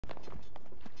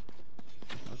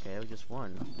Okay, it was just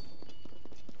one.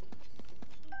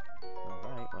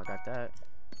 Alright, well, I got that.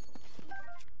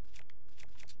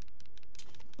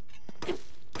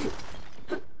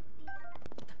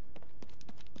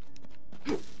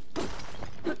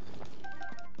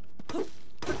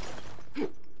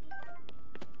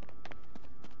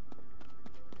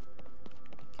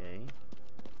 Okay.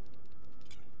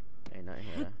 Ain't nothing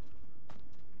here.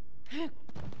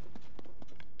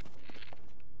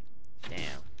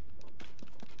 Damn.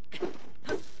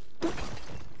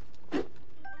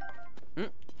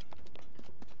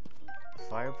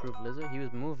 Fireproof lizard? He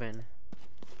was moving.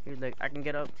 He was like, I can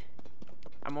get up.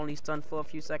 I'm only stunned for a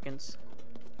few seconds.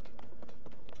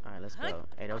 Alright, let's go.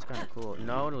 Hey, that was kind of cool.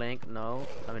 No, Link, no.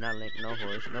 I mean, not Link, no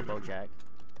horse, no Bojack.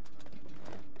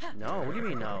 No, what do you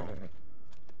mean no?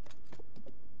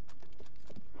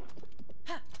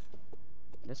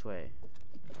 This way.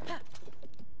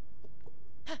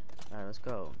 Alright, let's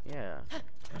go. Yeah.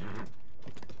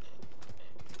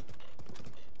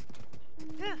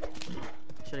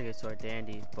 Should've get to our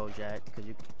dandy, Bojack, because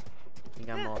you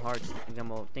got more hearts, you got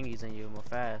more thingies than you, more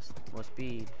fast, more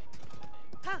speed.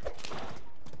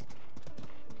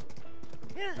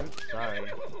 Oops,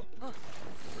 sorry.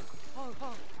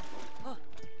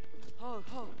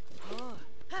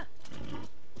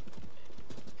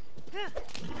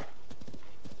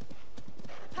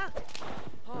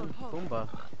 Pumbaa.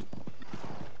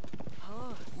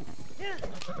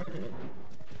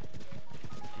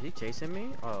 Is he chasing me?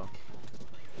 Oh.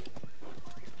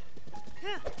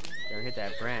 Don't hit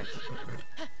that branch.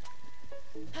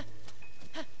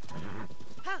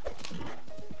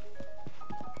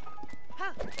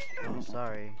 Oh,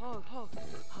 sorry.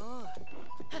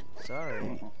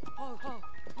 Sorry.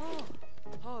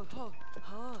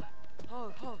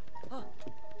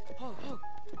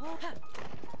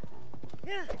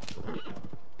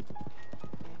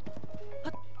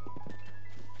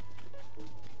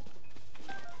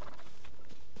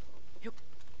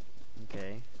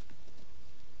 Okay.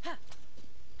 I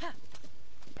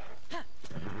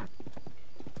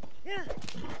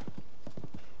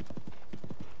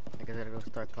guess I gotta go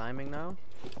start climbing now?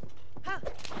 I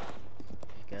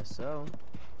guess so.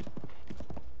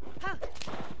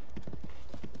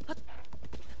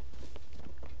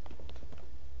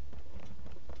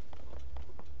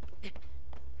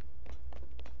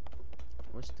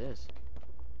 What's this?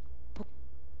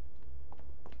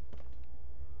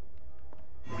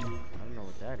 I don't know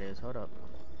what that is. Hold up.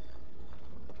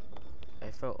 I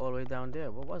fell all the way down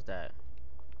there. What was that?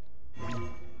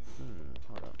 Hold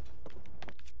up.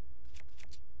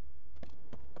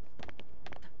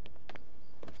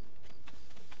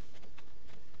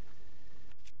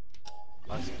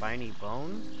 A spiny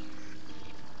bone?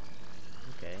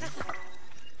 Okay.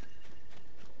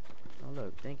 Oh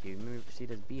look, thank you. Let me see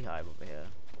this beehive over here.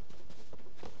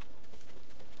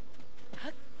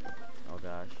 Oh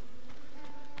gosh.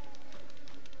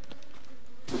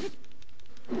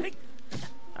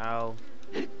 Ow.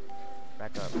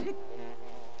 Back up.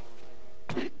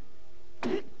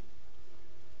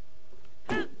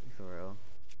 For real.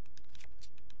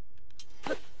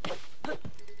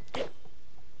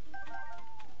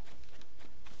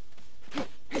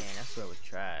 Man, that sweat was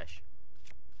trash.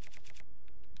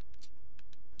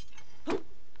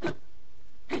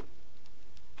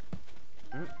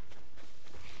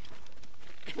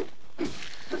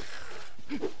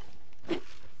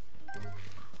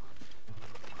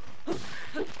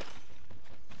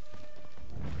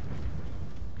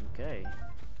 Okay.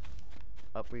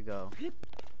 Up we go.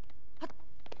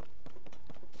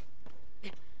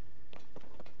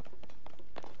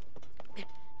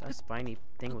 That spiny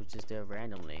thing was just there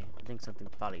randomly. I think something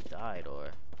probably died or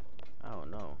I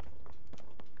don't know.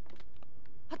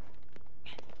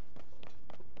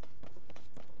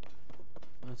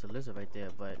 There's a lizard right there,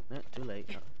 but too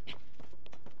late.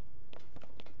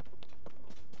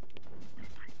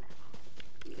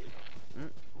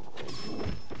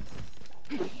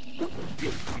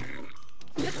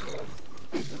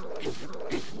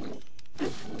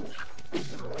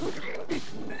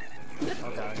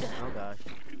 Oh gosh, oh gosh.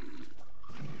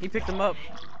 He picked him up.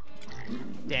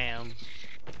 Damn.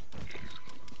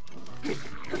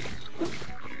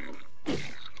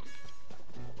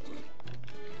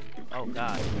 Oh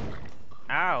god.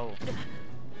 Ow.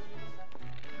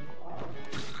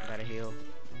 Gotta heal.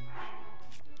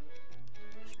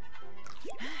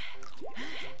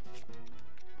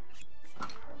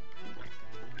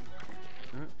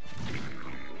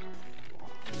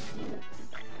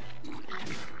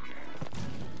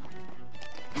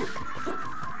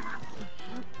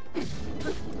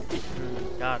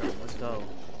 Got him. Let's go.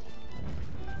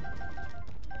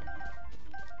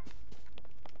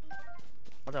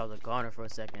 I thought I was a goner for a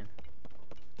second.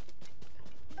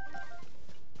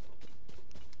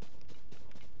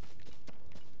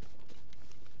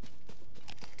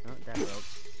 Oh, that broke.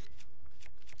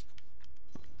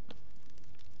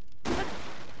 Okay.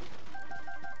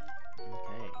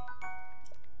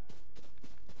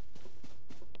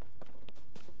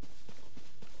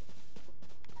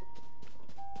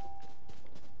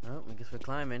 Oh, I guess we're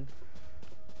climbing.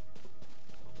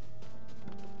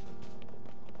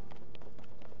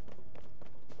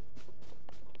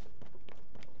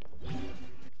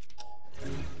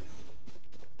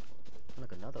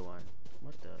 Look, another one.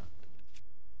 What the?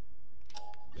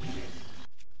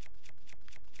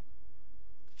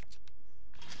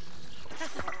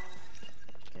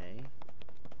 Okay.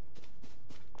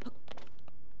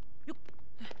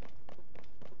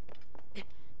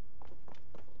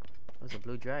 What's a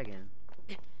blue dragon?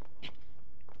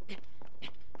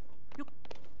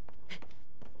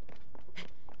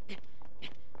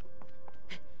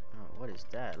 Oh, what is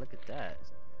that? Look at that.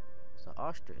 It's an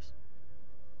ostrich.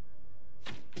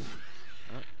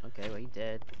 Oh, okay, well, he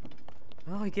dead.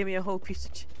 Oh, he gave me a whole piece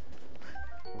of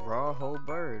raw whole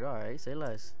bird. Alright, say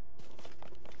less.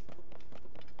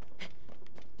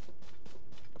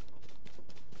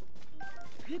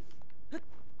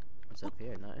 What's up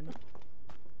here? Nothing?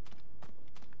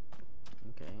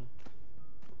 Okay.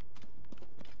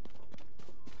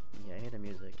 Yeah, I hear the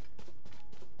music.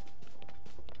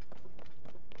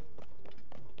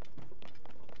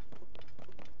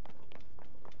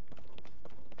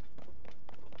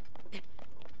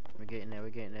 We're getting there, we're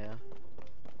getting there.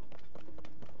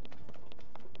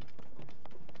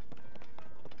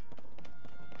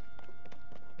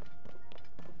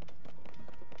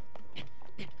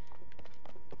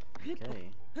 Okay.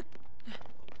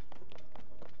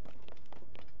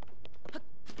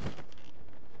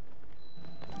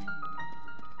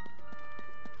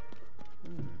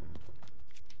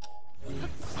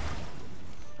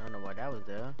 I don't know why that was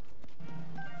there.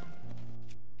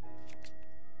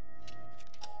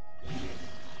 I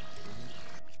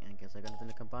guess I got nothing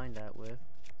to combine that with.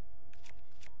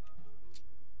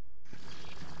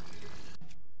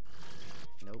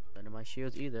 Nope, none of my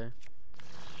shields either.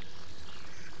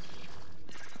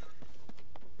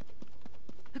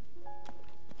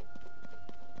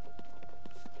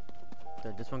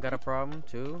 So this one got a problem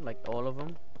too, like all of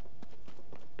them.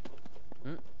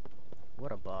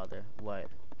 What a bother. What?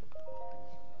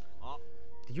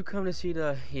 Did you come to see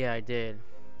the? Yeah, I did.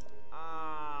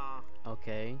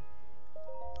 Okay.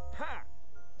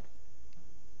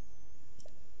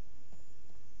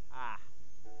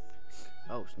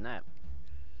 Oh snap.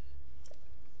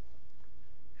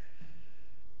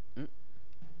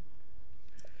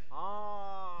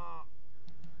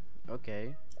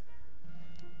 Okay.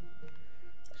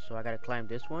 So I gotta climb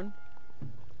this one.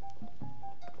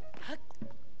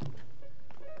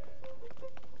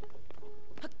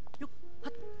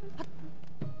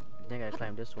 Then I gotta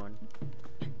climb this one.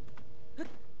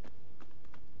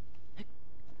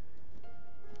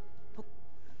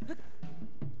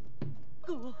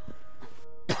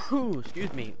 Ooh,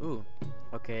 excuse me. Ooh.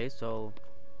 Okay, so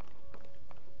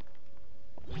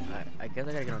I guess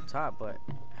I gotta get on top, but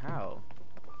how?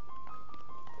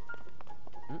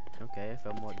 Okay, I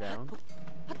fell more down.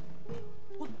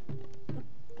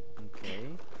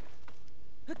 Okay.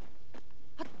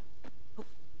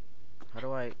 How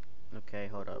do I? Okay,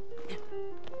 hold up.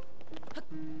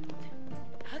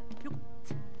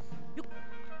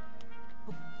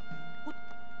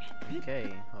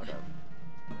 Okay, hold up.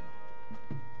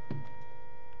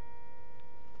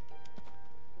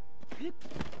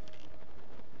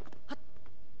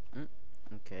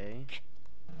 Okay.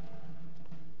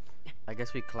 I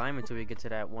guess we climb until we get to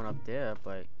that one up there,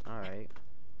 but alright.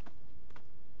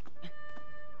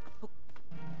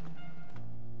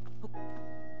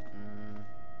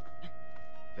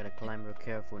 Gotta climb real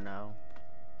careful now.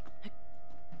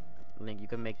 Link, you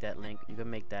can make that, Link. You can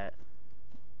make that.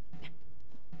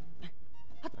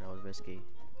 But that was risky.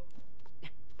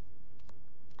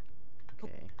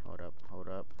 Okay, hold up, hold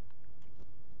up.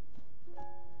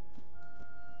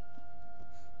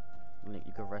 Link,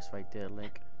 you can rest right there,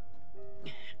 Link.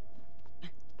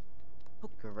 You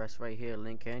can rest right here,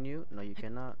 Link, can you? No, you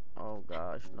cannot. Oh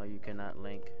gosh, no, you cannot,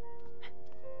 Link.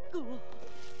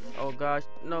 Oh gosh,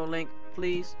 no, Link,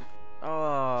 please.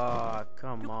 Oh,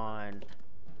 come on.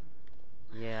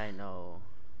 Yeah, I know.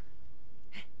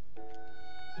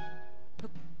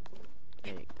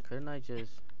 Hey, couldn't I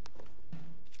just...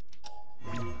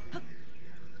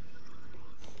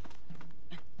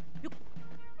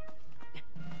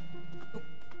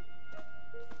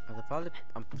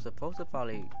 I'm supposed to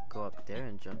probably go up there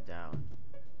and jump down.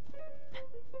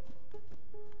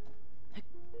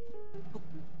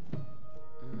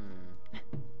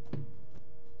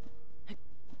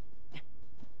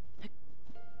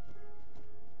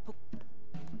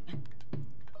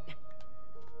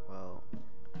 Well,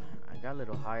 I got a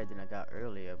little higher than I got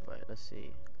earlier, but let's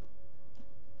see.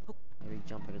 Maybe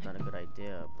jumping is not a good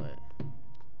idea, but...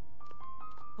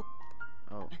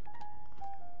 Oh.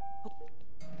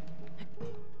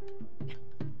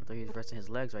 I thought he was resting his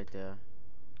legs right there.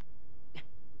 I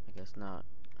guess not.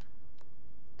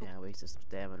 Damn, I wasted some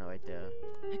stamina right there.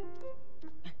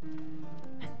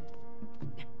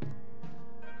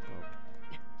 Oh.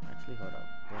 Actually, hold up.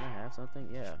 Don't I have something?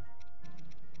 Yeah.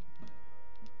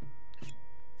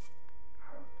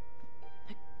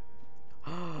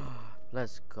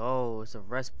 Let's go. It's a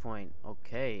rest point.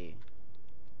 Okay.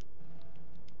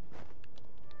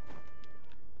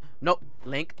 Nope.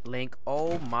 Link.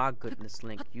 Oh my goodness,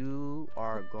 Link. You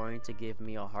are going to give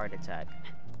me a heart attack.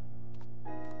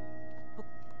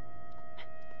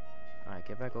 Alright,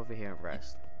 get back over here and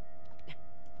rest.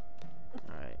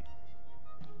 Alright.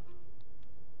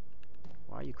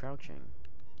 Why are you crouching?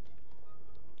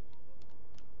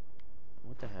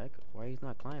 What the heck? Why he's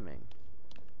not climbing?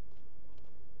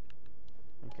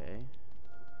 Okay.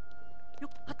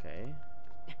 Okay.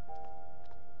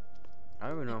 I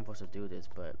don't even know I'm supposed to do this,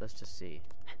 but let's just see.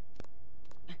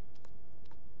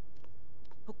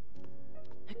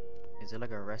 Is it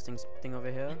like a resting thing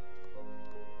over here?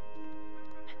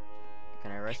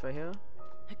 Can I rest right here?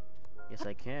 Yes,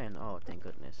 I can. Oh, thank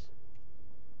goodness.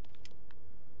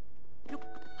 I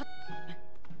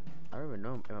don't even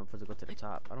know if I'm supposed to go to the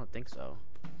top. I don't think so.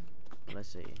 Let's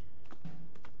see.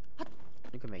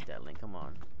 You can make that, Link. Come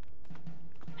on.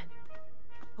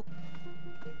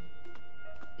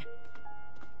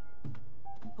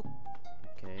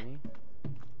 Okay.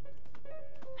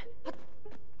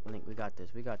 Link, we got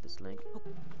this. We got this, Link.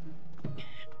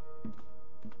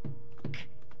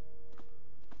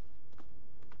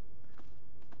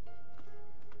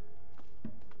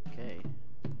 Okay.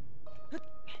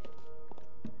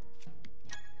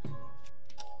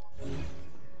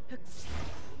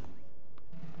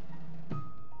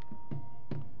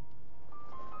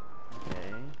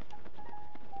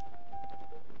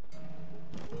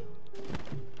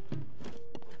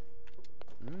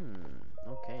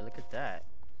 Okay, look at that.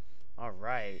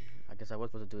 Alright. I guess I was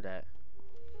supposed to do that.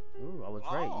 Ooh, I was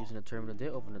right. Using the terminal did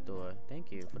open the door.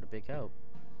 Thank you for the big help.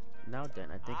 Now then,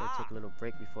 I think I'll take a little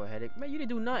break before heading. Man, you didn't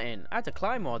do nothing. I had to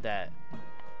climb all that.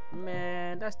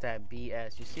 Man, that's that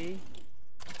BS, you see?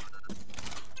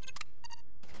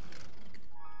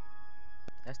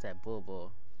 That's that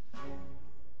bull.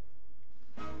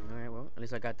 Alright, well, at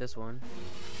least I got this one.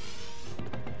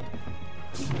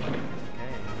 Okay.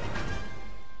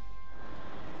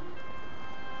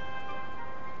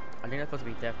 I think that's supposed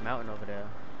to be Death Mountain over there.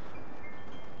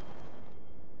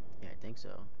 Yeah, I think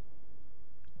so.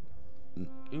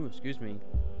 Ooh, excuse me.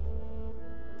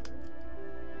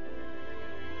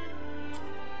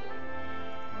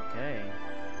 Okay.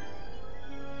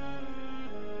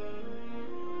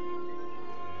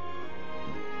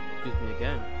 Excuse me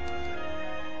again.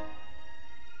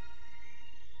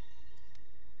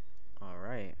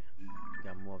 Alright.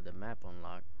 Got more of the map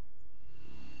unlocked.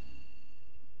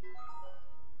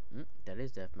 That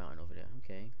is Death Mountain over there.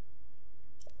 Okay.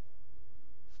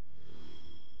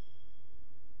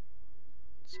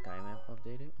 Sky map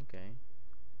updated. Okay.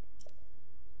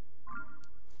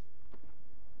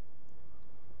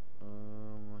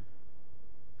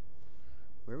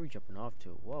 Where are we jumping off to?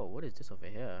 Whoa, what is this over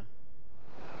here?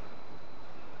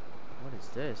 What is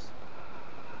this?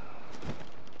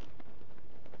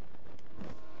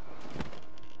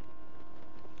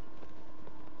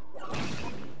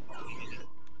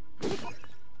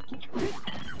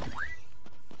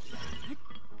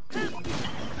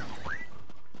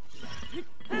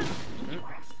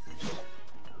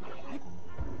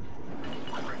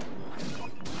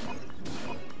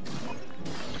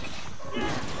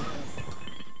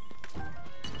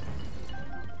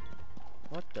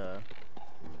 What the?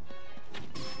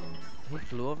 He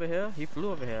flew over here? He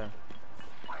flew over here.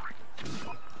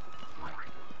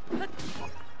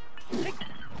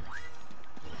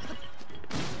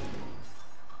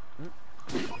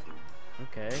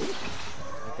 Okay.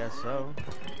 I guess so.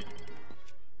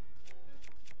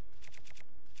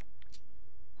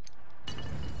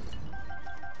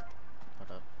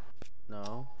 Hold up.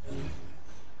 No.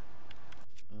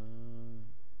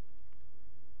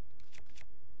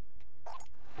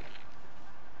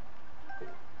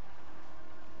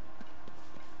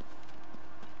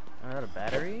 Is that a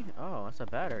battery? Oh, that's a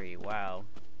battery. Wow.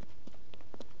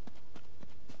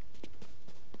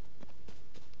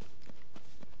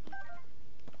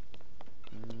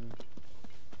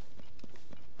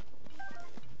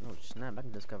 snap, I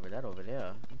can discover that over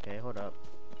there. Okay, hold up.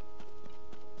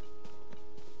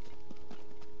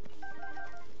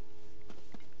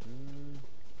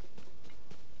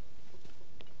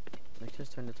 Let's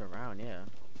just turn this around, yeah.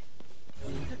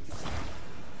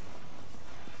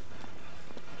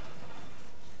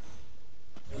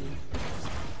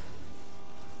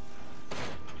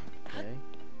 Okay.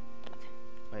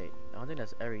 Wait, I don't think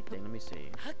that's everything. Let me see.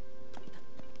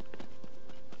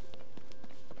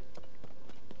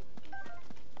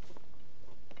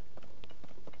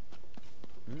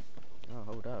 Oh,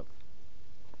 hold up.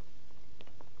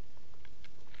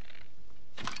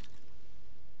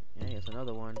 Yeah, here's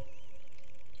another one.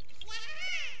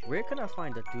 Where can I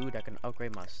find a dude that can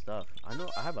upgrade my stuff? I know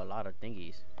I have a lot of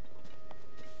thingies.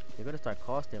 They're gonna start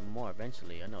costing more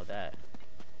eventually, I know that.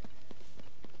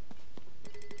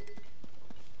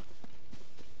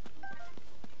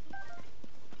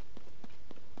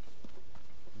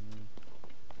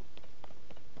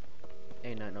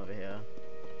 Ain't nothing over here.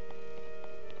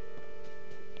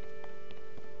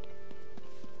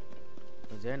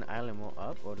 Is there an island more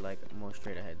up or like more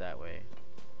straight ahead that way?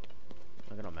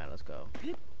 Look at no man, let's go.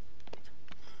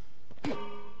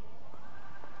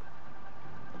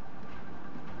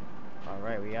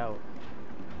 Alright, we out.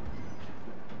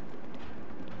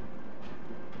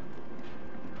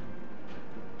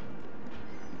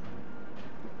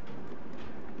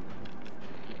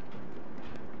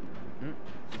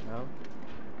 No.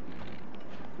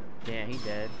 Damn, he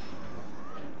dead.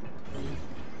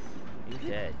 He's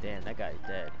dead. Damn, that guy's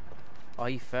dead. Oh,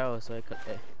 he fell, so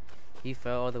he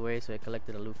fell all the way, so it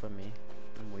collected a loot from me.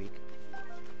 I'm weak.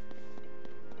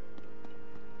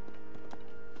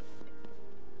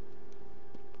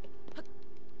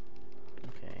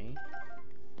 Okay.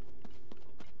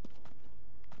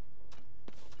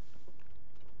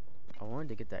 I wanted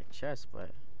to get that chest, but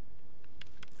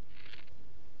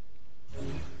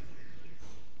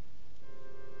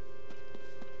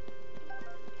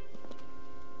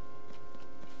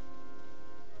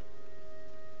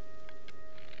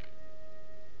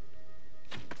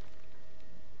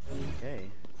okay.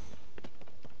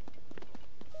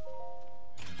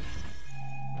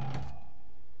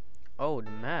 Old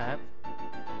map.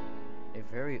 A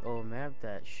very old map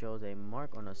that shows a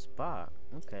mark on a spot.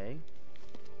 Okay.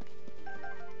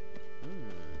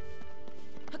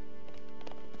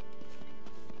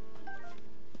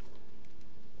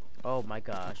 Oh my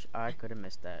gosh, I could have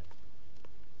missed that.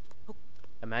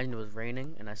 Imagine it was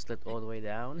raining and I slipped all the way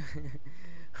down.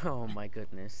 Oh my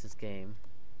goodness, this game.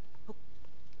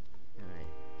 Alright.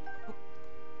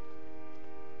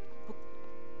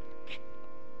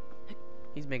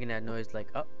 He's making that noise like,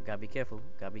 oh, gotta be careful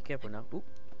now. Oop.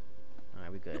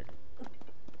 Alright, we good.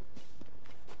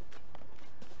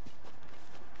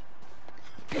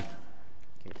 Okay,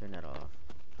 turn that off.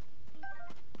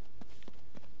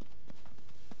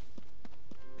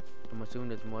 I'm assuming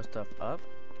there's more stuff up.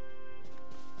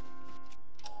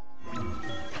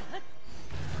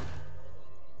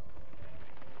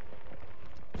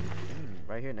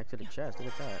 Right here next to the chest, look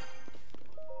at that.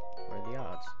 What are the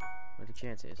odds? What are the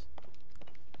chances?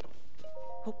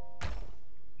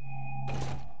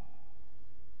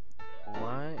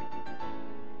 What?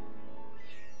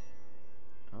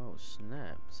 Oh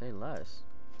snap, say less.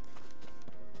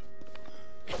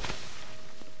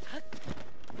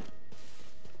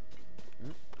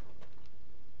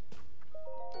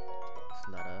 It's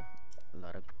a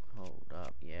lot of, hold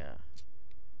up, yeah.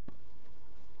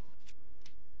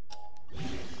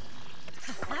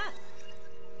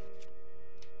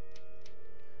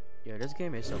 Yo, this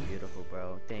game is so beautiful,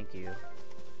 bro. Thank you.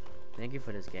 Thank you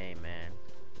for this game, man.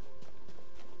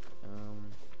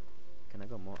 Can I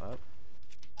go more up?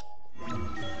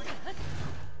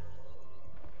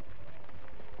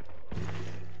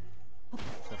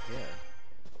 What's up here?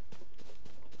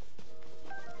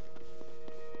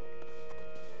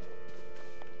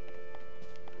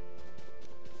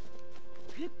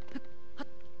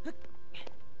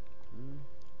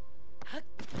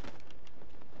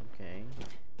 Okay.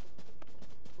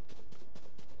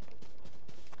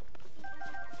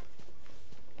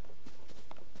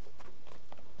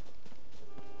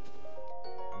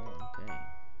 Okay.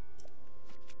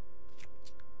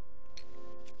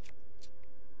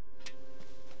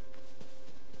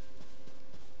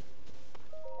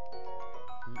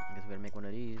 I guess we gotta make one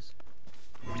of these.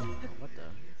 What the?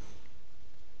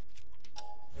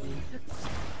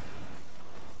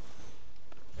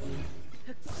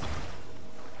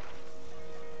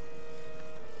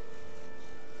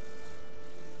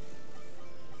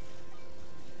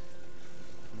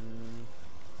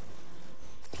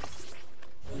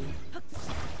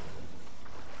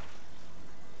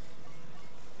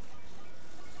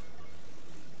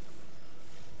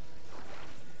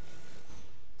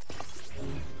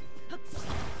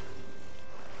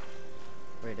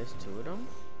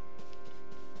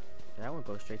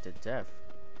 straight to death.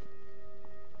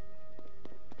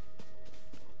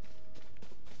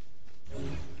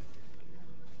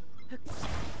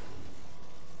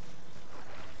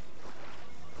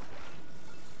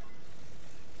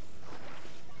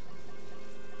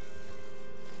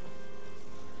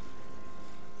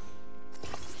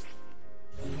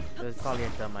 It was probably a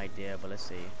dumb idea, but let's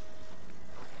see.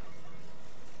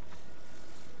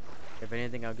 If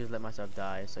anything, I'll just let myself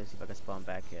die, so see if I can spawn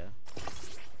back here.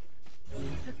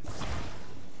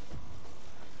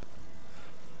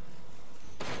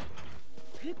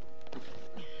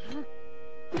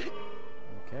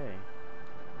 Okay.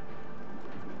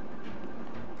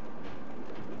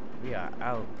 We are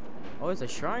out. Oh, there's a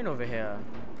shrine over here.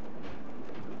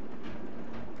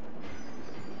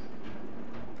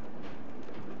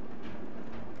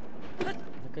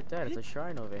 Look at that, it's a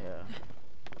shrine over here.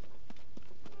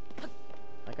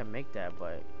 I can make that,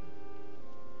 but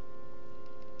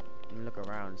let me look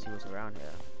around and see what's around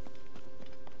here.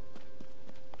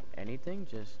 Anything?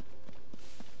 Just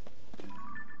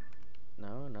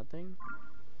no, nothing.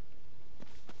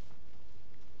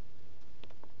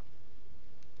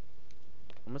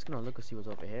 I'm just gonna look and see what's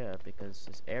over here because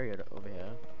this area over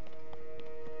here.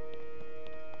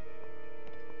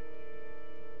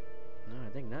 No, I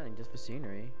think nothing, just for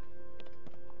scenery.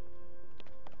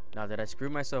 Now, did I screw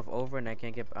myself over and I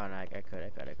can't get? Oh no, I could.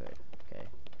 Okay,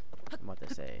 I'm about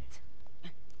to say.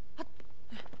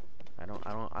 I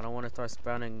don't want to start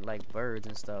spawning like birds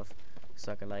and stuff,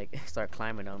 so I can like start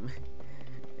climbing them.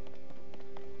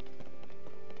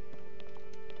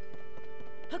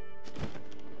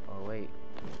 Oh wait,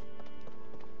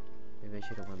 maybe I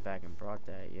should have went back and brought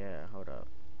that. Yeah, hold up.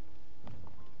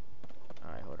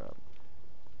 All right, hold up.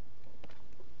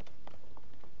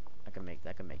 I can make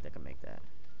that.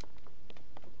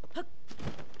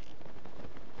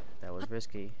 That was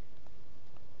risky.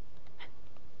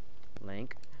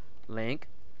 Link.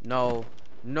 No.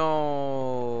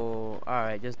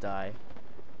 Alright, just die.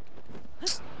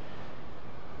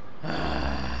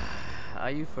 Are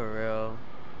you for real?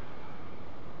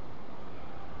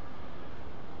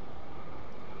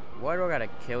 Why do I gotta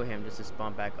kill him just to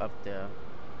spawn back up there?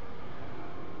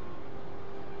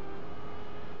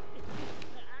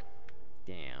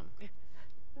 Damn.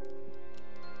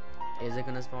 Is it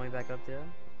gonna spawn me back up there?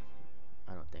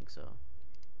 I don't think so.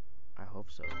 I hope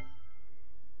so.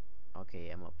 Okay,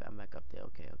 I'm back up there.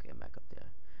 Okay, I'm back up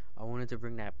there. I wanted to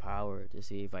bring that power to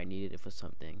see if I needed it for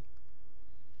something.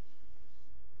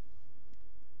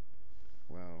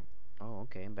 Well, oh,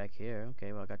 okay, I'm back here.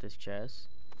 Okay, well, I got this chest.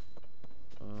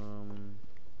 I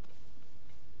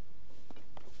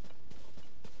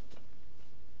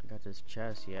got this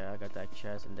chest, yeah, I got that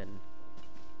chest, and then,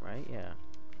 right, yeah.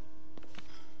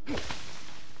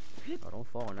 Oh, don't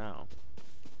fall now.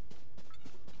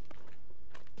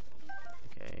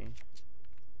 Okay.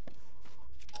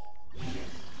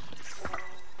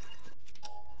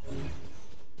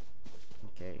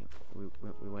 Okay,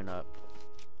 we went up.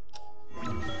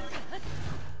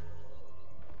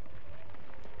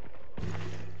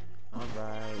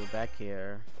 Alright, we're back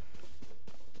here.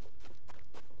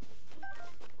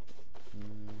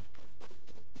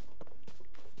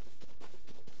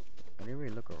 I didn't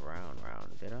really look around,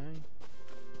 did I?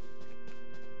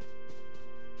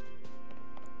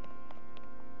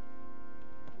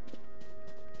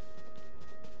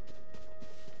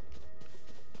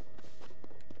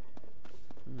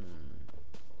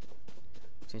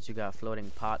 Since you got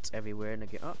floating pots everywhere and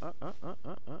again,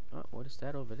 what is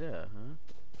that over there, huh?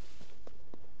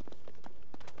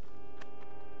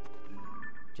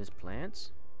 Just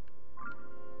plants?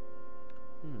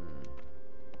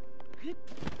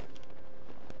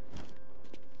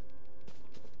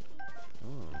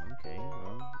 Oh, okay.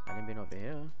 Well, I didn't been over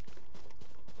here.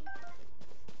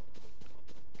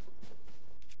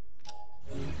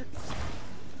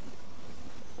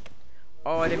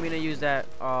 Oh, I didn't mean to use that.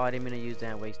 Oh, I didn't mean to use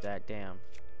that and waste that. Damn.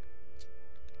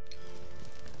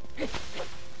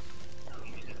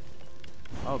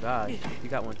 Oh, God. You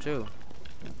got one, too.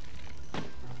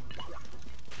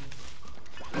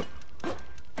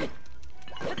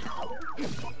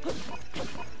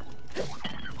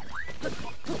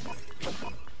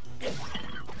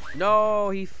 No,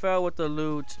 he fell with the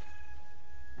loot.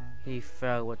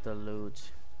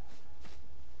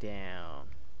 Damn.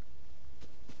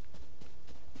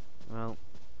 Well.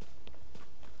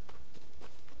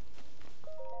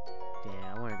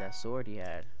 Damn, I wanted that sword he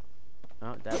had.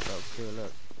 Oh, that broke too,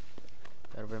 look.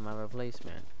 That'll be my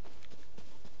replacement.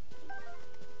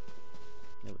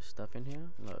 There was stuff in here?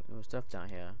 Look, there was stuff down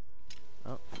here.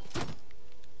 Oh. I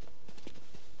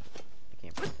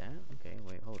can't put that? Okay,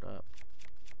 wait, hold up.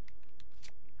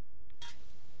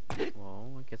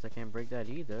 Well, I guess I can't break that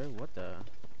either. What the?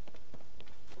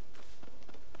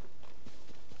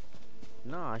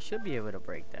 No, I should be able to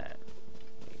break that.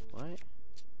 Wait, what?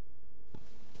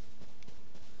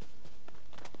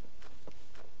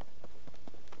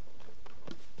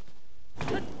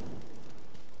 Yeah,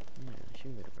 I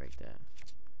should be able to break that.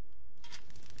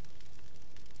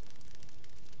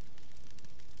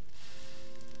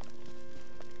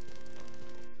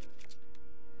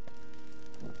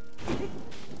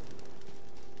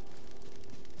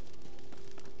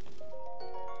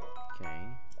 Okay.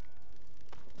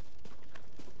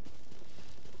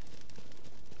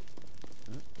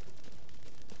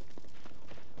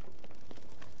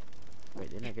 Wait,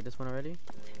 didn't I get this one already?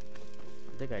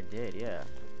 I think I did, yeah.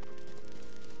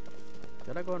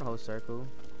 Did I go in a whole circle?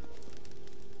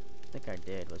 I think I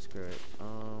did, but screw it.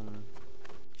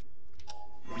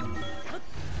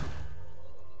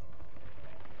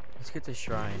 Let's get the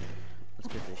shrine. Let's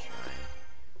get this shrine.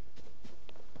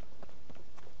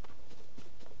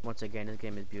 Once again, this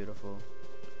game is beautiful.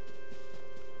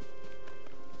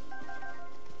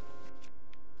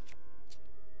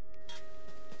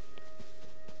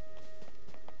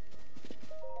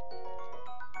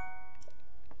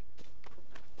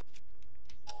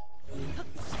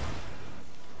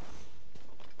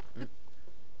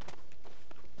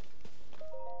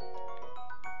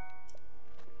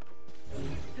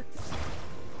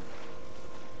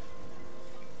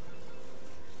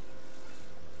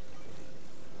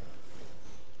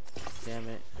 Damn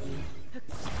it.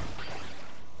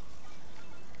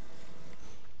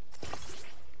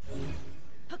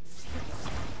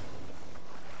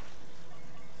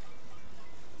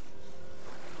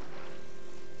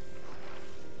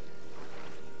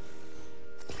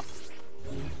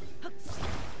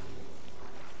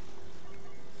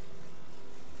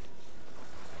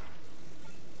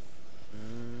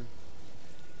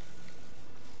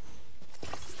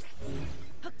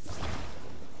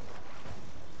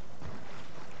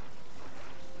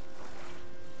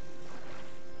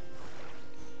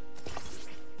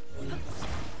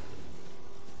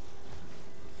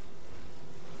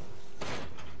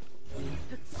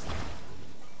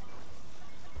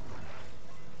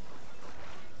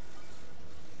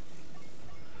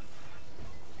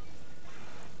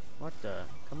 What the?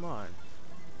 Come on.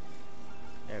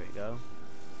 There we go.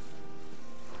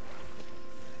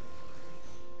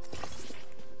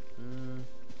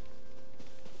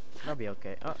 That'll be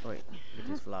okay. Oh, wait. Get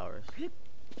these flowers.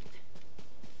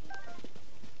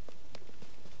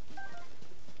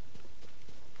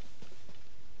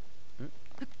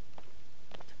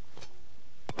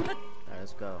 Alright,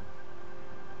 let's go.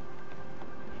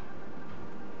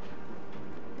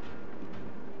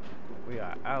 We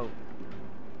are out.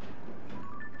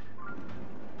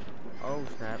 Oh,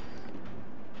 snap.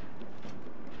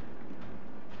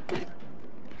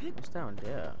 What's down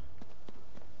there?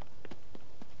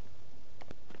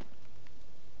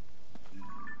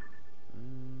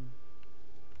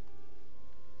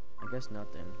 I guess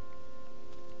nothing.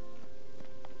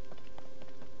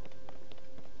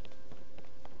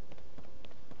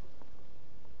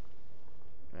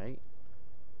 Right?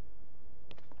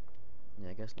 Yeah,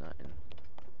 I guess nothing.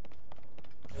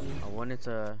 I wanted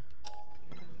to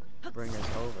bring this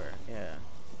over, yeah.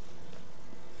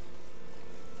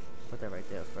 Put that right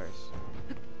there first.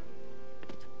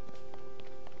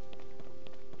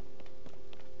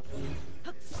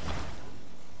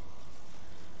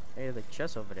 Hey, there's a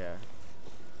chest over there.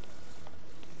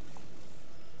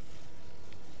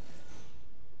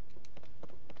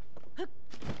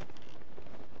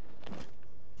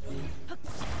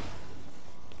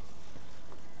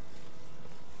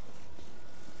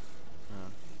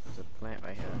 There's a plant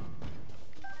right here.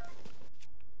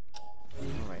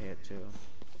 One right here too.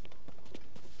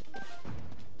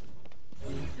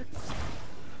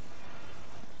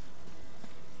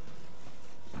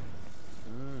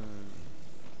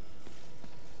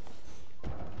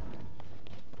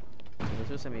 So this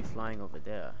will send me flying over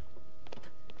there.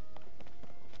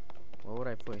 What would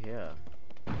I put here?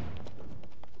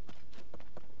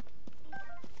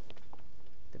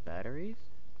 The batteries?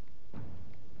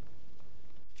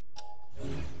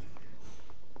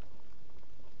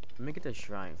 Let me get the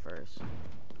shrine first.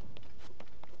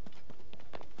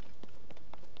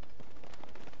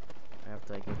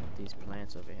 After I get these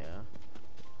plants over here.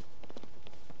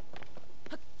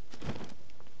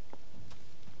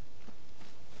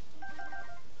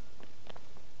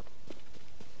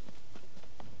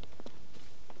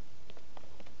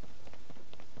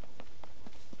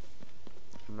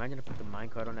 Imagine if I put the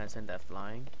minecart on that and send that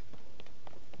flying.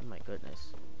 Oh my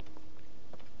goodness.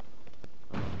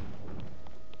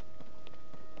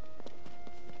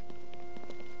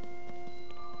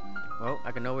 Well,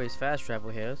 I can always fast travel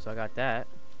here, so I got that.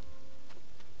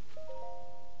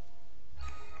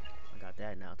 I got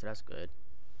that now, so that's good.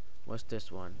 What's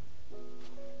this one?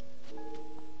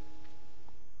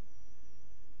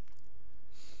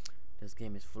 This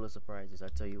game is full of surprises, I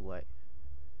tell you what.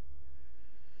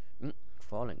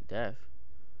 Falling Death.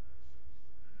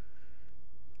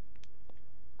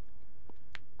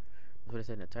 That's what it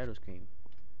said in the title screen.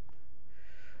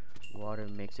 Water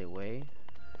makes a way.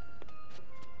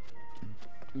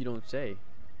 You don't say.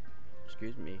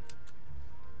 Excuse me.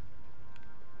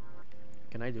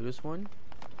 Can I do this one?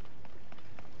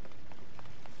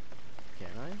 Can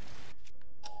I?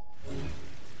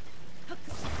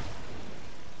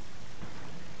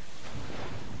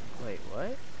 Wait,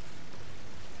 what?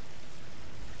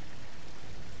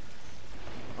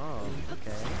 Oh,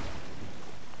 okay.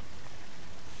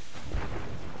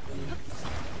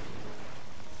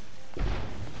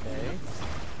 Okay.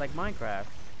 Like Minecraft.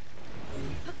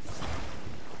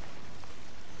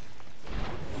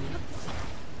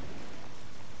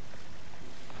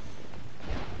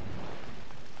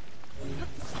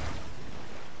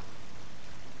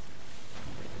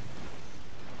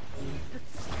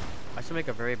 I should make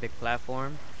a very big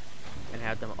platform and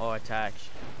have them all attached.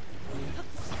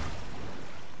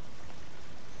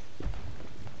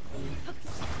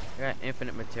 I got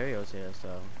infinite materials here,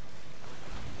 so.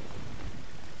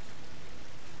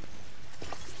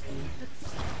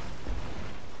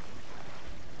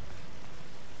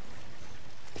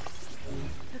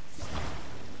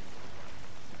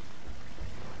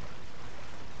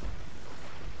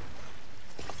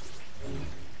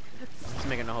 Just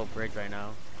making a whole bridge right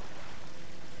now.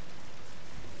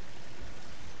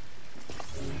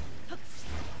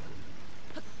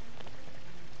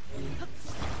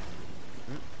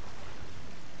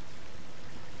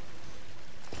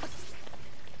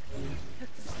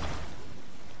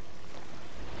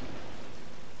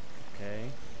 Okay.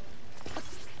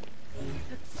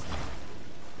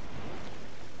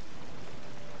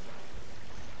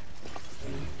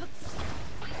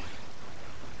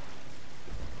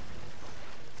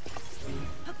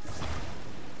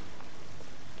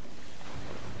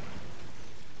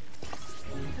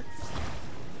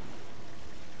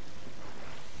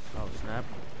 Oh snap.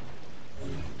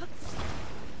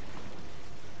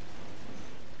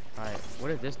 Alright, what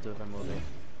does this do if I move it?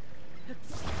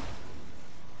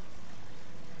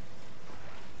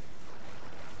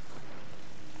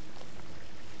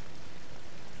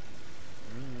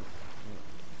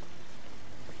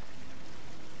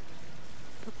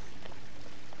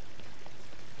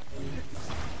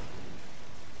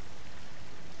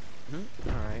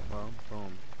 Alright, well,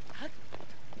 boom.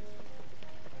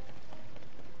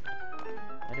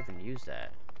 I didn't even use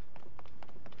that.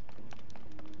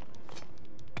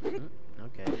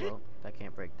 Okay, well, I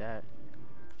can't break that.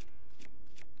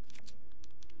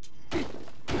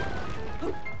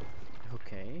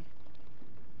 Okay.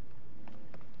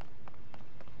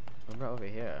 What about over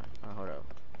here? Oh, hold up.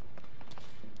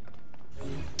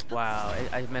 Wow,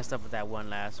 I messed up with that one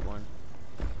last one.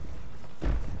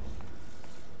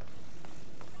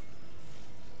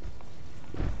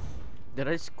 Did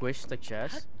I squish the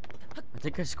chest? I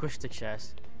think I squished the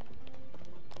chest.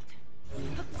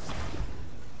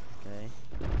 Okay.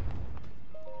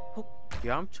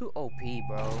 Yo, I'm too OP,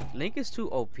 bro. Link is too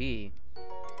OP. Yeah,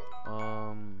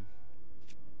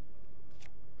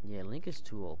 Link is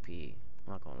too OP. I'm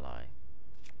not gonna lie.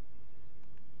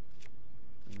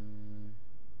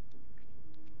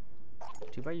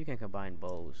 Too bad you can combine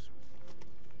bows.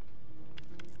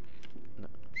 No,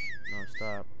 no,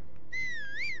 stop.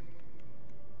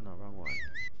 No, wrong one.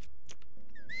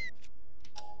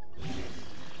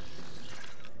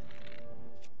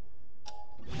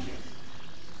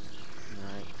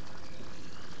 Alright.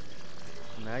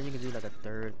 Now you can do like a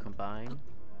third combine.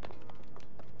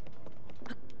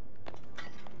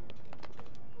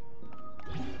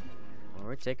 Well,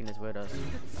 we're taking this with us.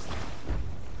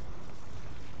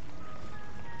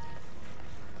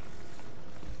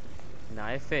 Nah,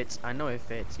 it fits. I know it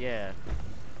fits, yeah.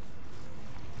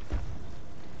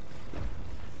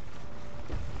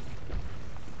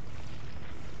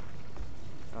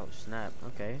 Oh, snap.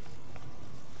 Okay.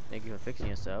 Thank you for fixing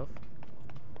yourself.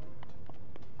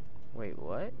 Wait,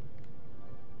 what?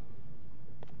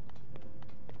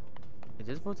 Is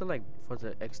this supposed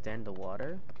to extend the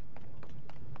water?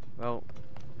 Well,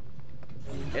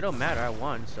 it don't matter. I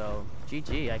won, so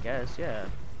GG, I guess. Yeah.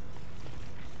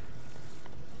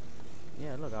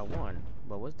 Yeah, look, I won.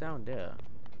 But what's down there?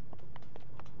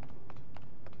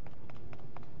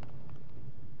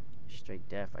 Straight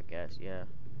death, I guess. Yeah.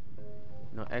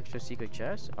 No extra secret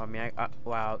chest? I mean,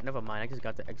 wow, never mind. I just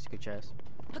got the extra secret chest.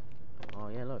 Oh,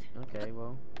 yeah, look. Okay,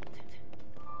 well.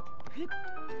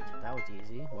 That was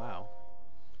easy. Wow.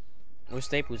 Where's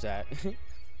Staples at?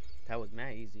 That was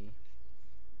mad easy.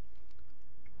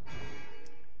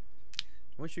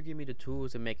 Once you give me the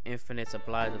tools to make infinite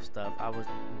supplies of stuff, I was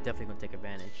definitely gonna take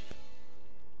advantage.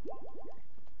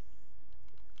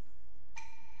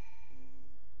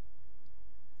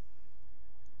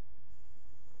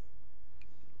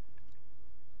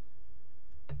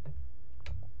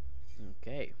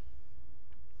 Okay.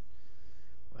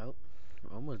 Well,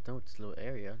 we're almost done with this little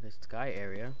area, this sky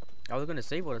area. I was gonna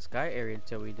save all the sky area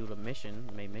until we do the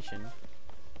main mission.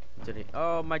 Until the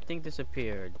oh, my thing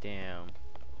disappeared. Damn.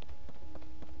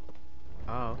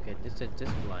 Oh, okay. This is this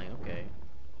flying. Okay.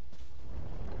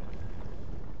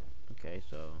 Okay,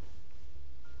 so.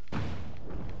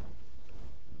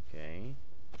 Okay.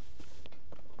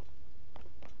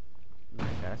 Oh my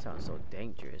God, that sounds so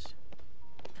dangerous.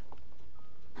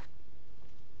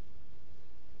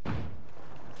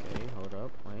 Okay, hold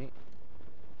up, wait.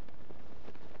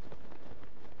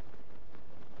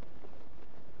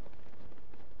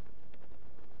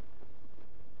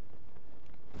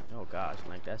 Oh gosh,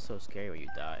 like that's so scary when you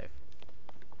dive.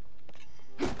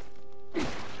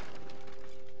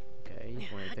 Okay, you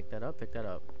want to pick that up? Pick that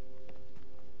up.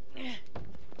 Okay.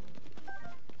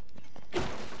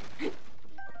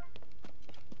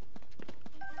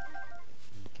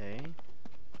 Okay.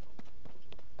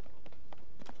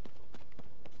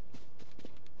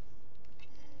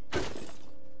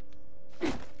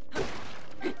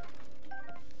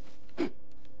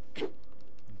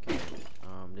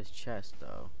 This chest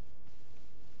though.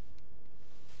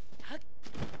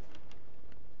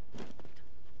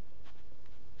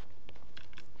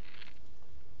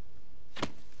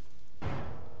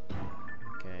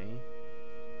 Okay.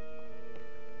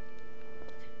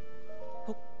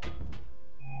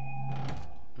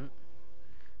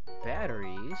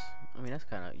 Batteries. I mean, that's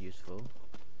kind of useful.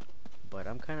 But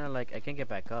I'm kind of like, I can't get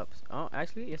back up. Oh,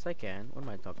 actually, yes, I can. What am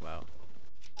I talking about?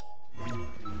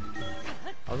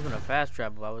 I was gonna fast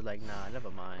travel. I was like, nah, never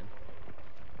mind.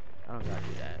 I don't gotta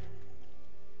do that.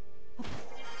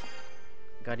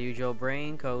 Gotta use your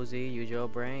brain, Cozy. Use your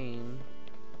brain.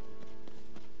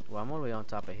 Well, I'm all the way on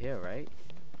top of here, right?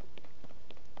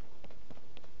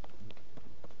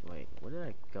 Wait, where did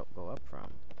I go up from?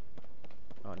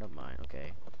 Oh, never mind.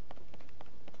 Okay.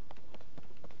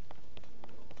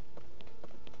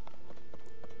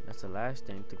 That's the last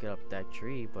thing to get up that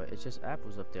tree, but it's just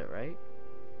apples up there, right?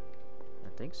 I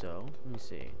think so. Let me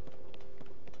see.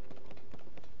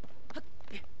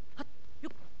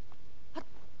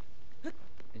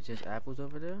 It's just apples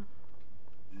over there?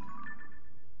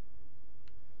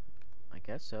 I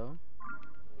guess so.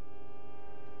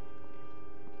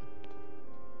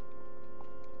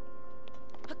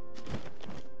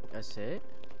 That's it?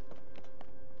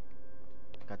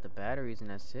 Got the batteries and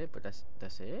that's it, but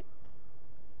that's it?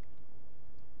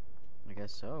 I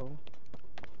guess so.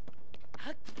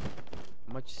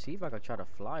 Much see if I could try to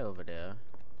fly over there.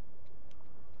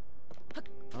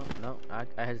 Oh no, I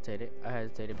hesitated. I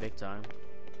hesitated big time.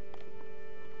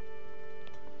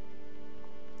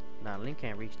 Nah, Link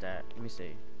can't reach that. Let me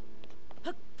see.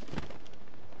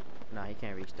 Nah, he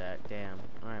can't reach that. Damn.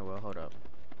 Alright, well, hold up.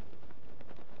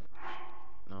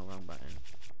 No, wrong button.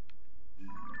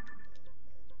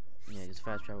 Yeah, just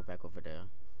fast travel back over there.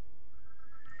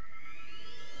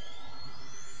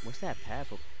 What's that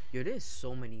path? Yo, there's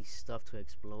so many stuff to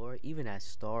explore. Even that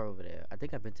star over there. I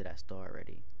think I've been to that star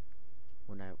already.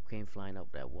 When I came flying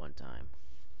up that one time.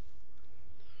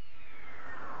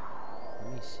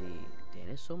 Let me see. Damn,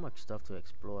 there's so much stuff to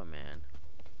explore, man.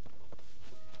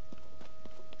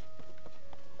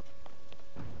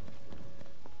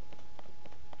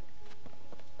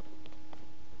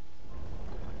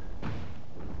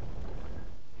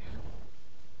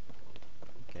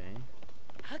 Okay.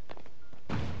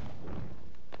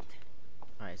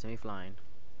 Alright, send me flying.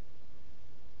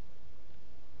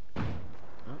 Oh.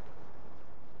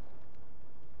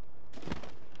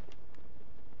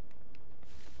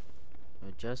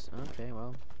 Just okay,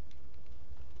 well.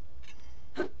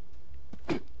 I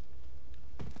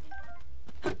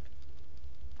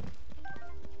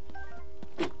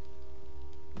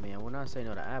mean, I will not say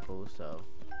no to apples, so.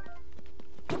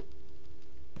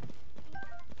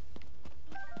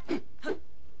 Is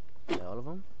that all of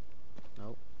them?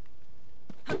 Nope.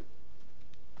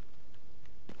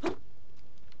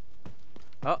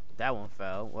 Oh, that one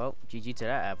fell. Well, GG to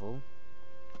that apple.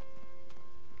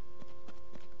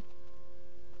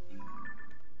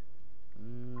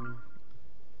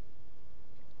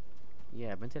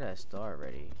 Yeah, I've been to that star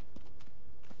already.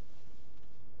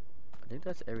 think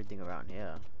that's everything around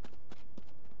here.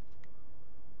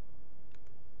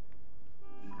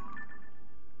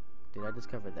 Did I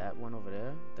discover that one over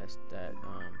there? That's that,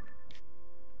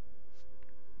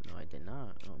 no, I did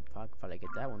not. Oh, probably get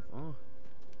that one. Oh.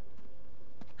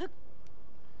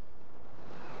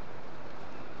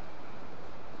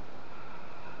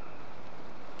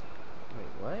 Wait,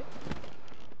 what?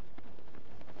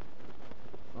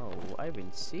 Oh, I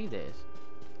didn't see this.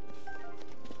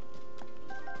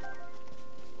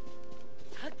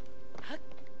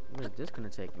 Where is this gonna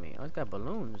take me? Oh, it's got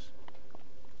balloons.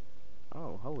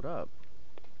 Oh, hold up.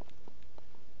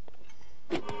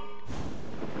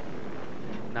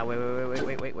 Now wait.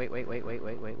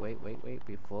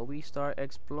 Before we start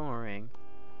exploring,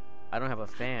 I don't have a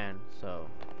fan, so.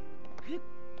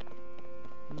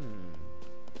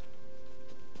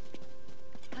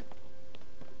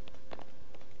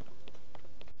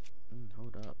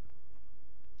 Hold up.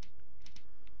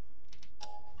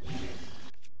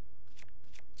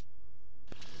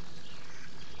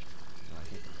 Oh, I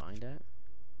can't combine that?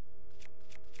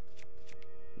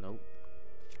 Nope.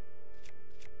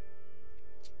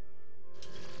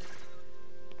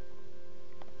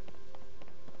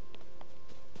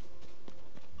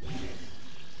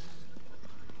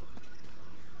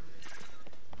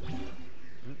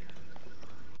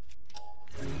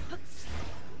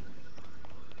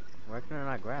 Why can I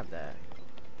not grab that?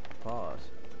 Pause.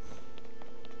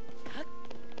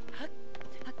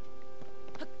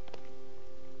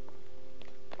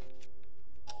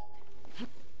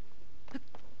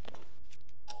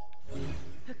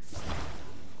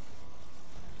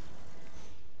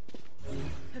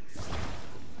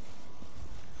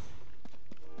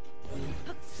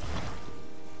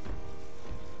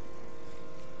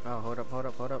 Oh, hold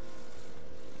up.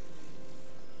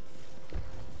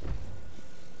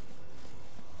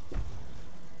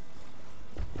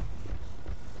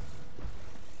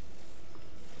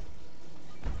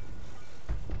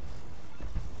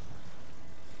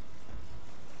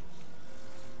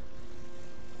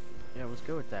 Yeah, let's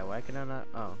go with that. Why can I not?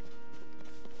 Oh.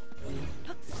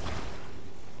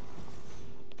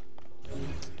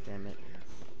 Damn it.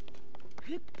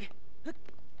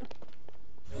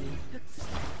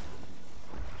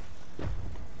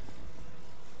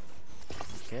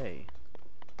 Okay.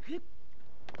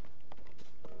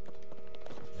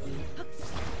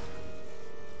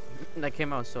 That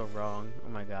came out so wrong. Oh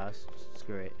my gosh.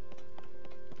 Screw it.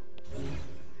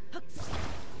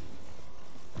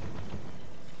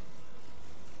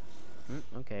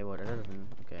 Okay, well, that doesn't.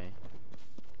 Okay.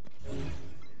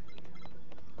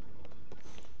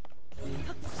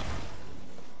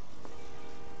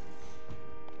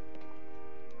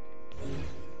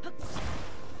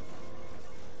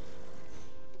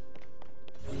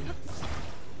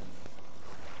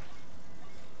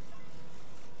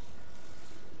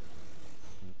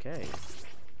 Okay.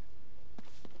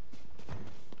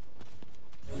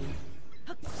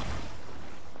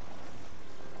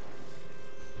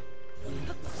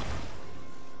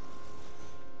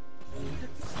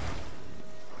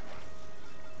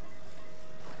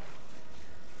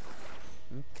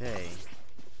 Okay.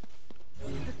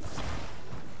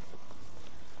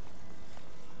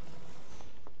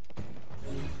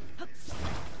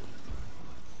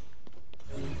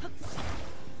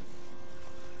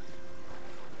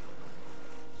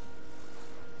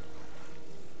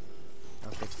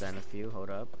 I'll fix that in a few. Hold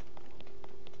up.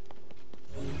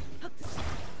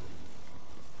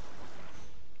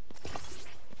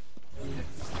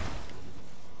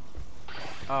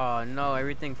 Oh no,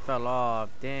 everything fell off.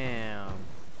 Damn.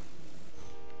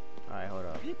 Alright, hold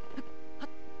up.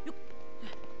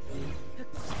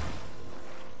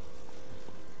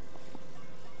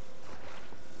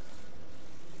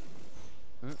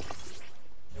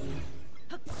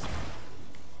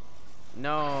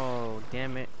 No,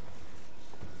 damn it.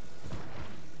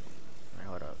 Alright,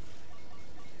 hold up.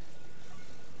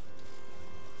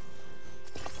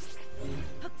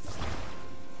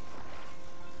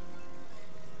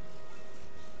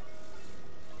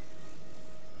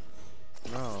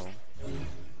 No.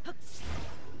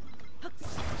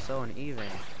 It's so uneven.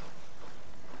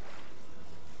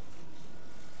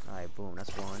 Alright, boom, that's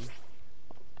one.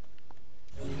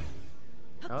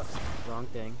 Oh, wrong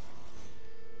thing.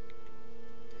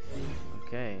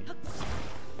 Okay.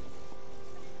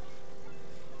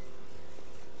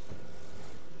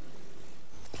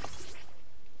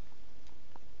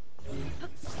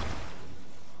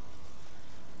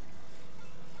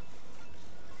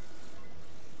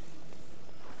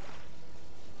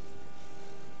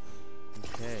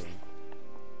 Okay.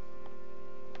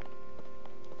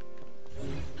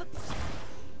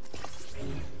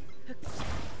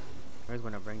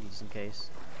 just in case.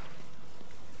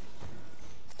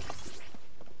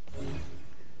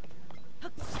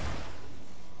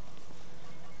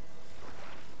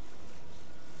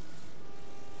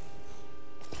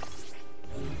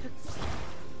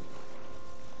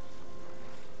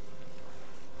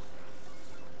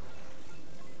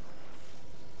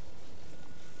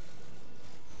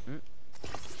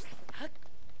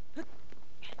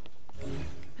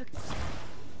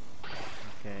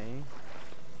 Okay.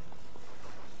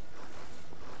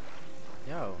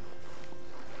 Yo.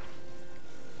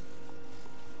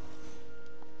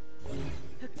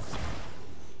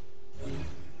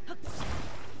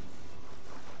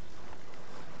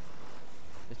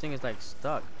 This thing is like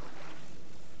stuck.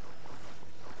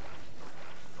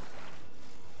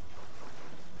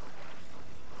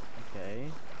 Okay.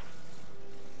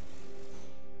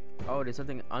 Oh, there's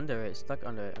something under it, stuck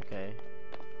under it. Okay.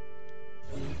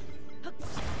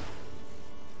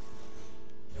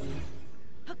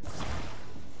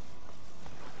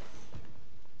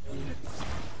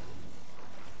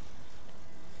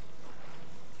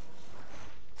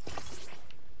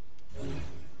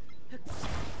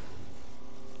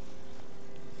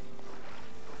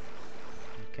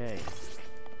 Okay.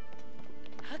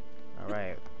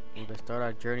 Alright. We're gonna start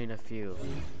our journey in a few.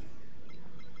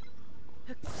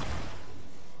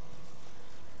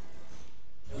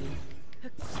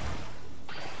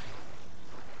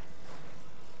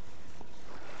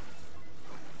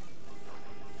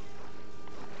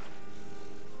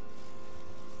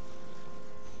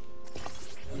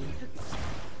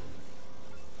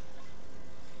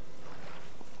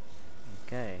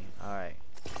 Okay, alright.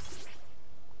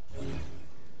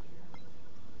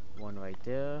 One right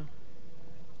there.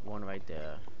 One right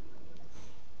there.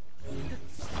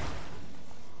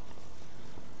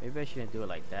 Maybe I shouldn't do it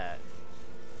like that.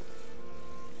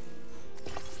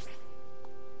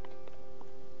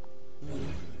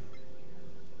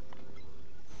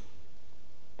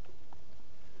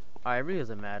 Alright, it really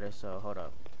doesn't matter, so hold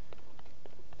up.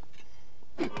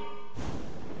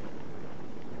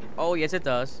 Oh, yes it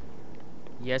does.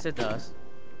 Yes it does.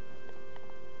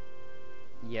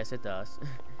 Yes it does.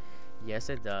 Yes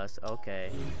it does.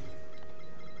 Okay.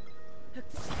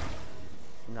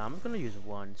 Nah, I'm gonna use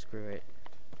one. Screw it.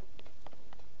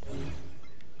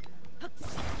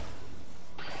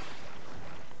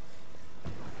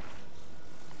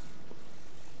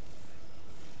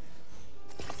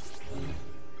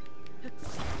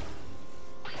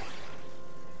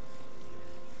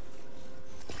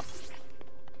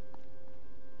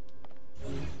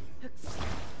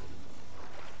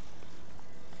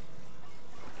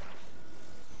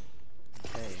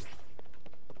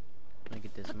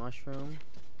 This mushroom,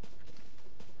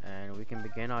 and we can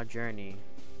begin our journey.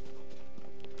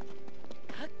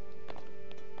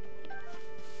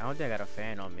 I don't think I got a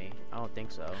fan on me. I don't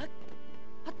think so.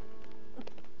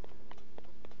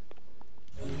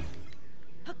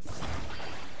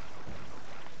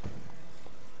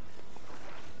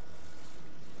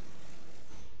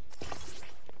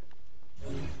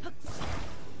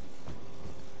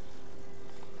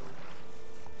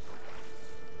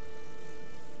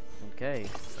 Okay,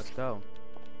 let's go.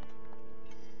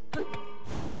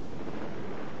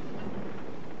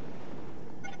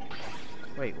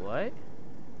 Wait, what?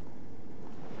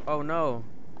 Oh no.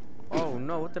 Oh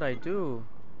no, what did I do?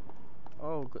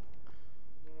 Oh, good.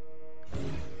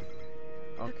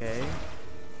 Okay.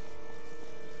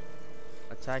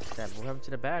 Attack step. What happened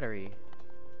to the battery?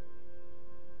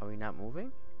 Are we not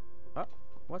moving? Oh,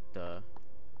 what the?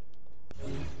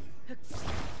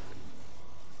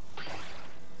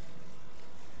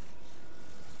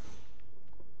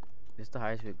 Is this the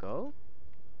highest we go?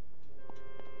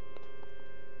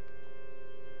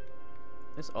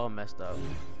 It's all messed up.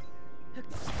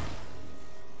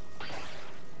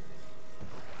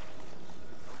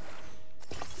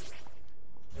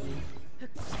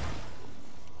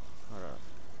 Hold up.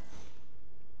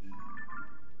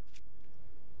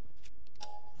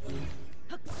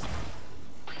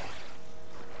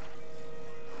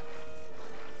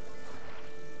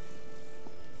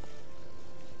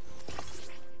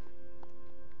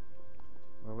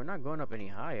 Well, we're not going up any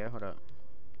higher. Hold up.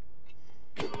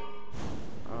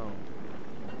 Oh.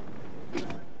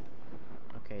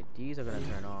 Okay, these are gonna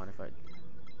turn on if I...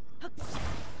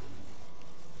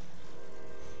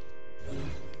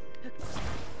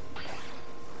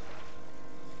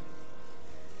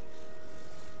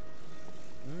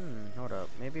 Hold up.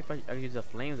 Maybe if I use the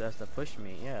flames, that's to push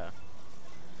me, yeah.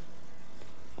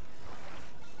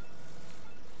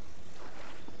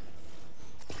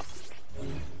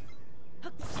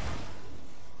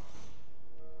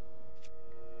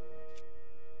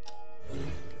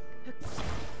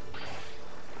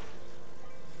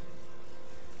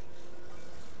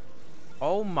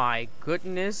 Oh my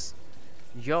goodness.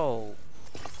 Yo.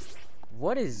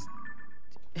 What is...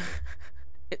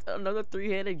 It's another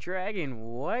three-headed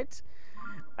dragon. What?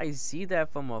 I see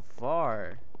that from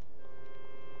afar.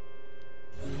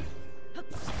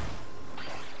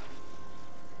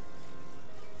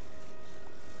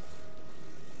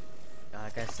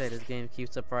 Like I said, this game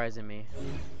keeps surprising me.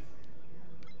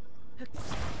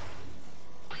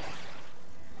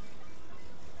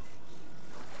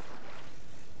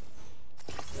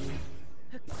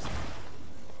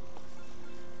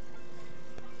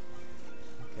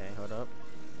 Okay, hold up.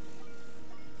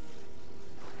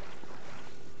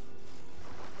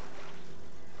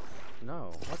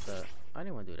 No, what the? I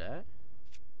didn't want to do that.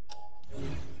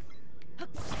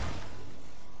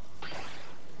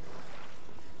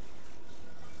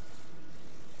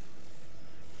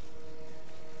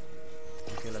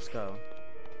 Okay, let's go.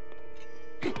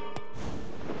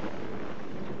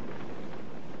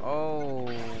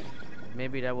 Oh,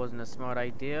 maybe that wasn't a smart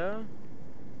idea.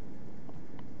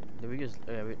 Did we just...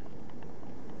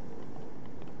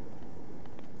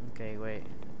 Okay, wait.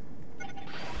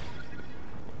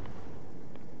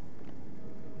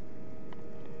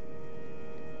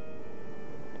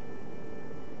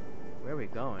 Where are we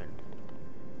going?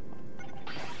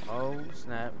 Oh,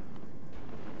 snap.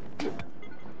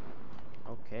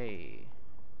 Okay.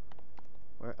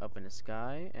 We're up in the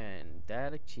sky, and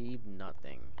that achieved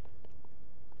nothing.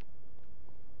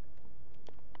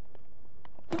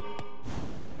 Okay,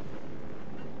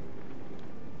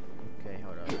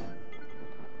 hold up.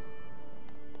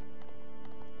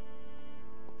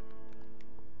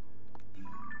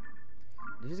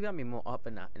 This has got me more up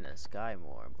in the sky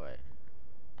more, but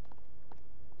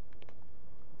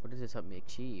what does this help me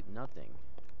achieve? Nothing.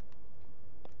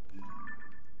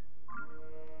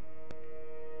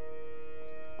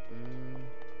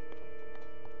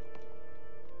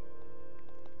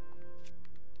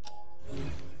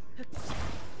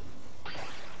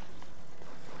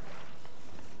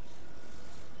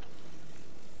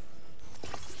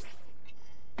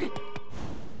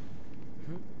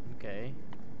 Okay.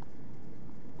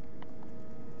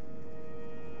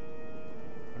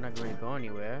 I'm not going to go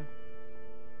anywhere.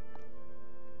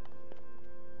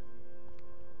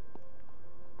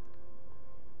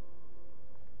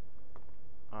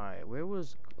 Alright, where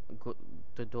was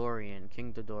Dodorian,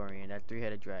 King Dodorian, that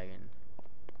three-headed dragon?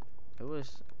 It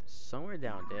was somewhere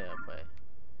down there, but...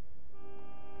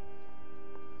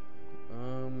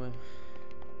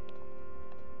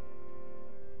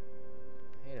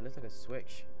 Hey, that looks like a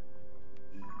switch.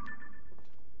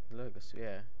 Look,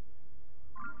 yeah.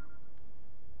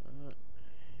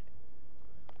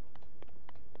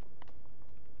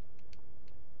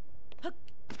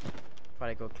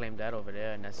 Probably go claim that over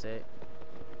there, and that's it.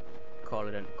 Call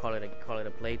it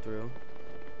a playthrough.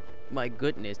 My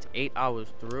goodness, 8 hours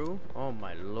through? Oh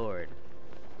my lord.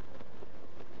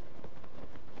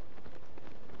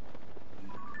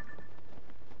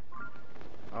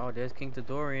 Oh, there's King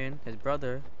Dodorian, his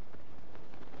brother.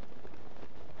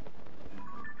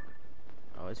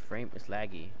 Oh, his frame is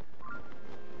laggy.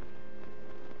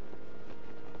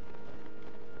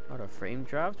 Oh, the frame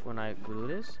dropped when I do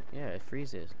this? Yeah, it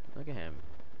freezes. Look at him.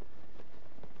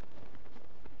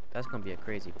 That's gonna be a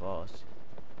crazy boss.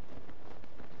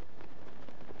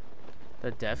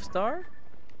 The Death Star?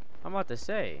 I'm about to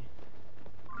say.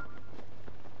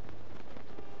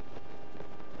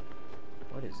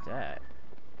 What is that?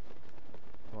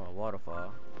 Oh, a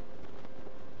waterfall.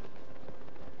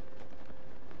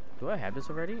 Do I have this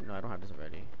already? No, I don't have this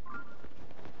already.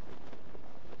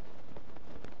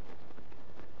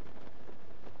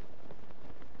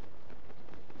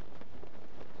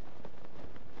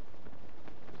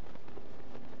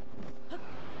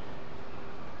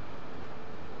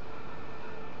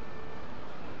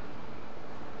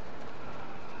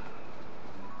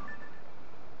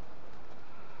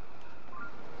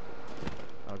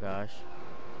 Oh gosh.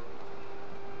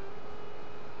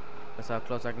 That's how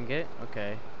close I can get?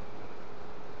 Okay.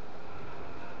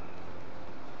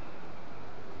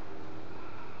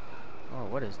 Oh,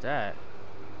 what is that?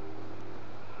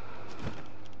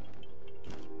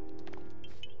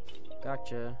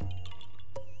 Gotcha.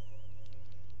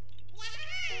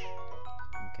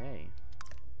 Okay.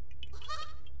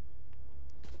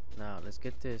 Now let's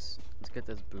get this. Let's get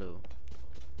this blue.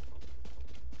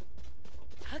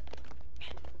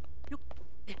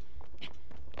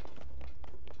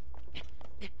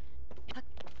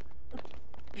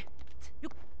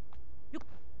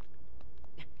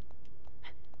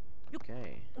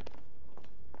 Okay.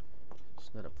 It's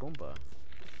not a Pumbaa.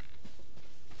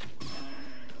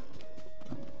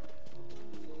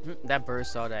 That bird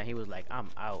saw that, he was like, I'm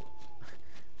out.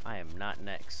 I am not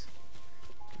next.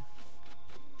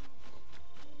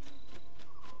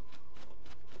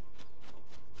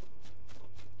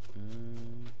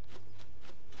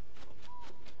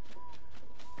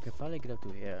 I could probably get up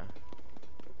to here.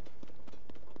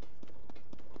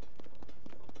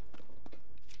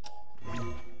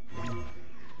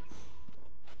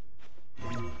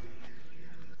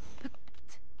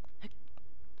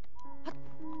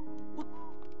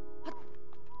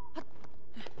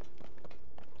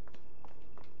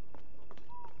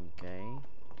 Okay.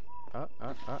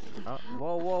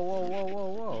 Whoa, whoa, whoa, whoa, whoa,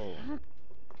 whoa.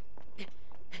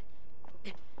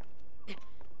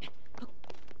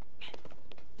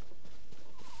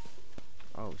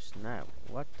 Oh, snap.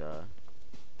 What the?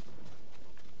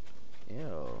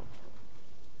 Ew.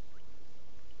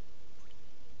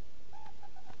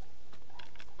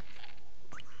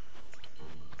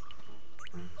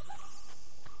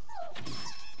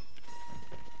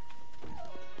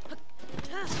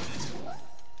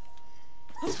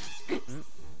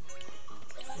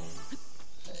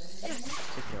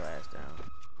 Sit your ass down.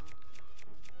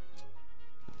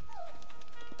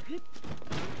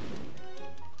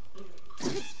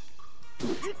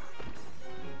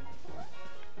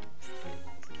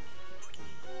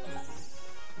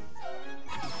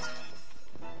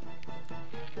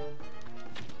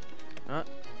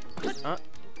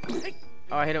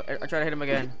 Oh, I hit him. I tried to hit him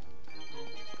again.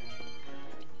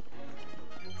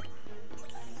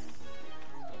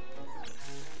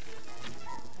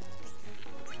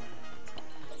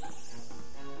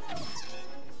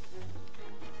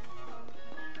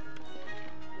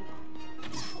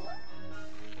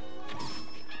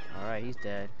 Alright, he's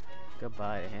dead.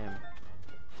 Goodbye to him.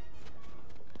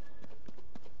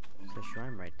 There's a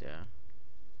shrine right there.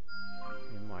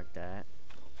 You mark that.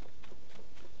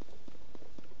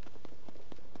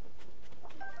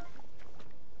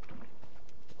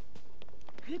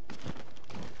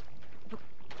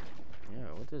 Yeah,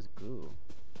 what is goo?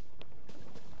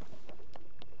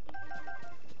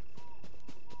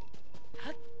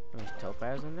 There's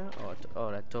topaz in there?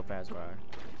 Oh, that topaz bar.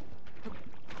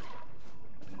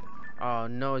 Oh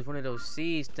no, it's one of those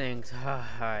seeds things.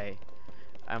 Hi.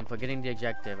 I'm forgetting the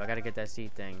objective. I gotta get that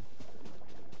seed thing.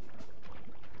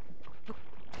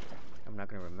 I'm not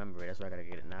gonna remember it. That's why I gotta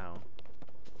get it now.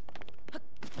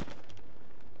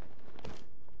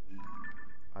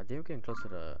 I think we're getting close to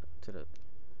the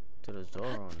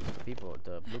Zoron, the people,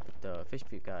 the fish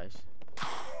people guys.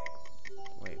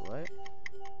 Wait, what?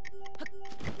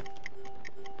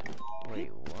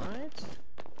 Wait, what?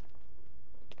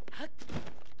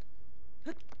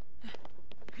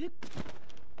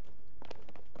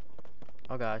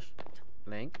 Oh gosh,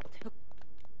 Link.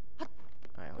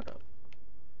 Alright, hold up.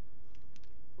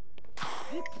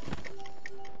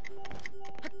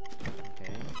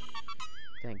 Okay.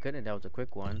 Thank goodness that was a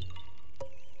quick one.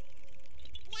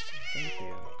 Thank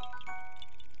you.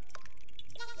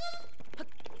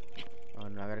 Oh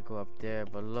no, I gotta go up there,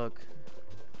 but look.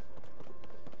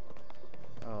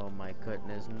 Oh my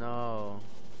goodness, no.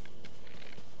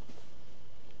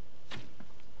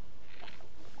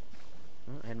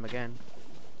 Oh, hit him again.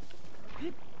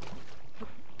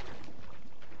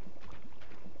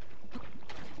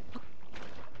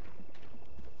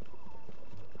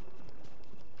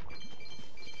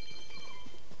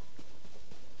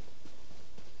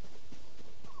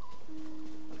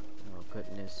 Oh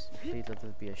goodness, please let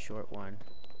this be a short one.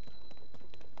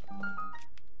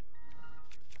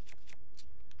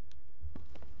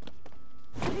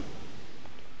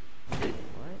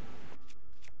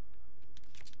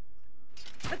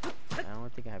 I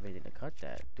don't think I have anything to cut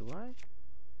that, do I?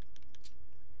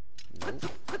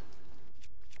 Nope.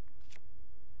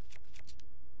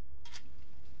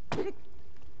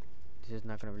 This is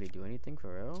not gonna really do anything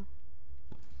for real?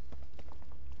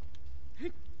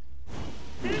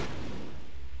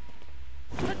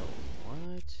 No,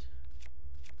 what?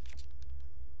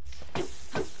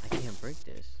 I can't break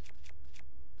this.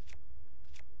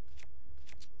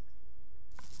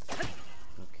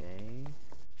 Okay.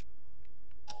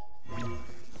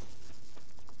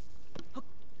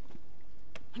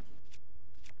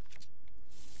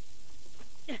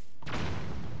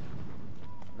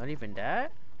 Not even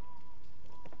that?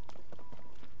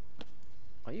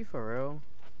 Are you for real?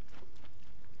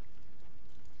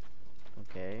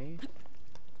 Okay.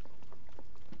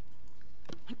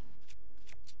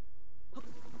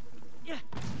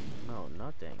 No,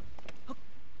 nothing.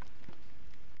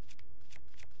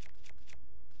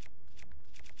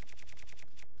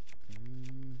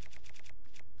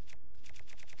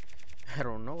 I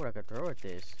don't know what I could throw at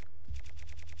this.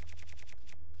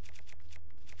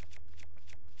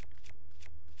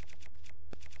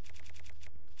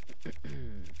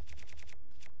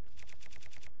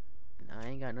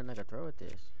 nothing I can throw at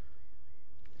this.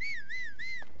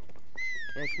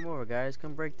 Yeah, come over, guys.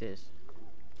 Come break this.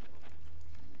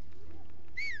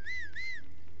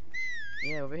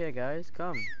 Yeah, over here, guys.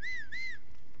 Come.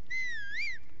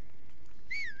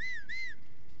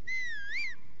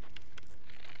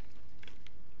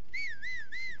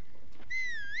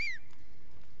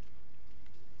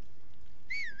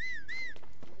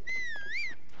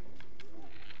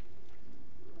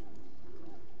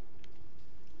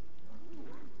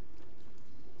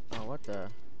 Oh, what the?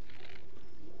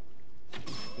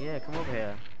 Yeah, come over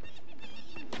here.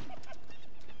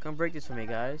 Come break this for me,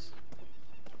 guys.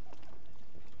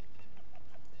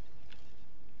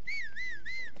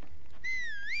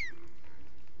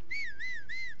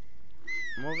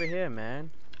 I'm over here, man.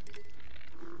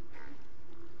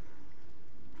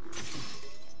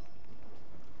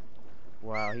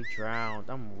 Wow, he drowned.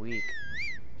 I'm weak.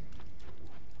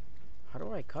 How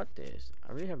do I cut this?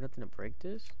 I really have nothing to break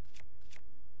this?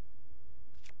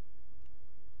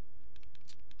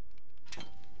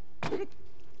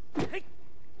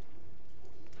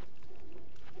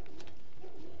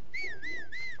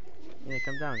 Yeah,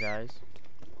 come down, guys.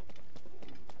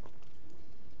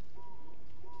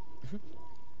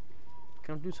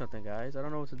 Come do something, guys. I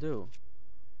don't know what to do.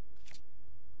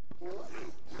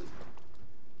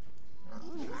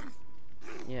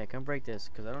 Yeah, come break this,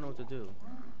 because I don't know what to do.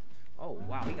 Oh,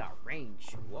 wow, he got range.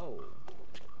 Whoa.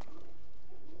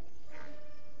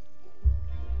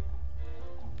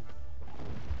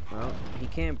 Well, he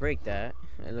can't break that,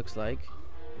 it looks like.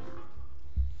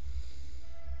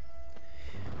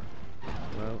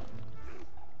 Well,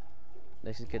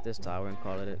 let's just get this tower and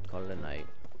call it a night.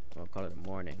 Or call it a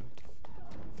morning.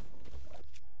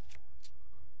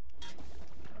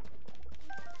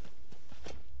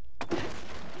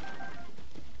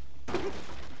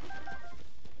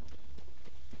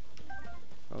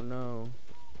 Oh no.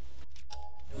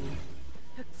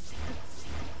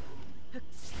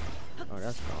 Oh,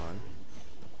 that's gone.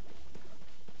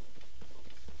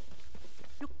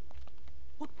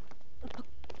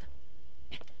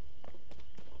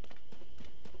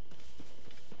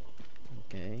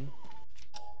 Okay.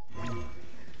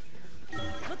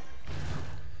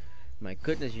 My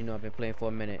goodness, you know I've been playing for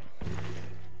a minute.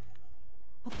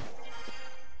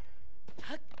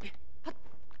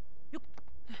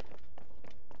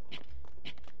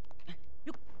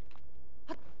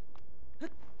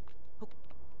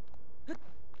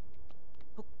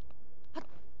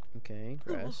 Okay,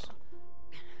 rest.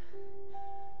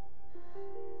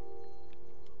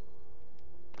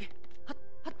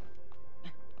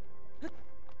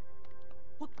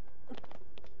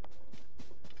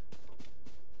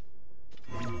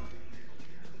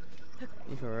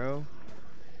 You for real?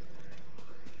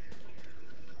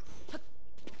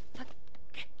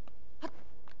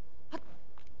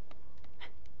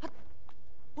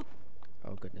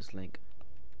 Oh goodness, Link.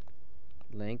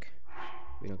 Link,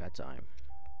 we don't got time.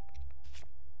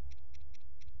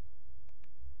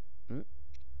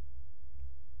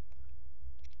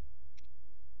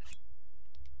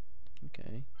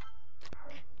 Okay.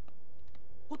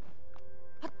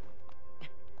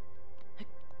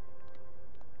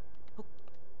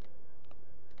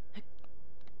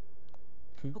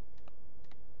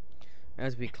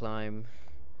 As we climb,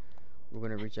 we're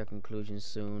gonna reach our conclusion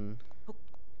soon.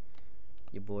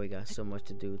 Your boy got so much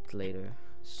to do later.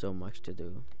 So much to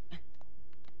do.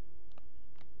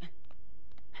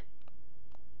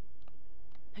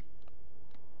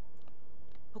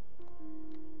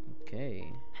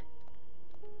 Okay.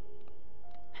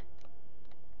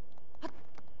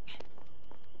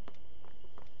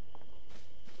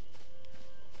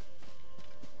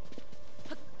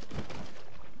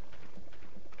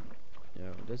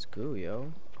 Yo, that's cool,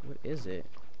 yo. What is it?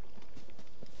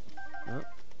 Oh,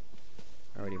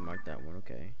 I already marked that one.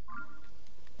 Okay.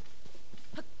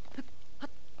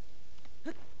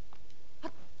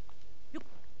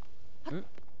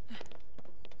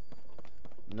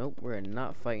 Nope, we're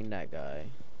not fighting that guy.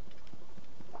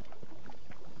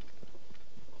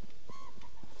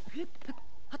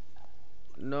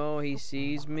 No, he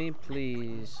sees me,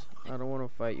 please. I don't want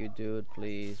to fight you, dude,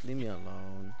 please. Leave me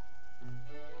alone.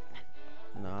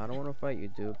 No, I don't want to fight you,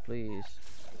 dude, please.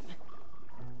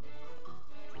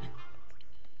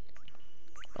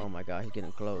 Oh my god, he's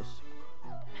getting close.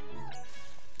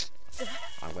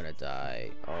 I'm gonna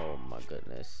die. Oh my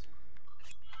goodness.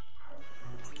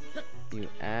 You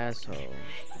asshole.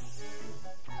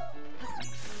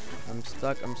 I'm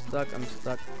stuck, I'm stuck, I'm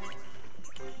stuck.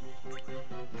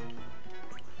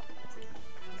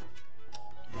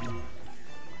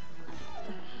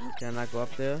 Can I go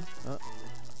up there? Oh.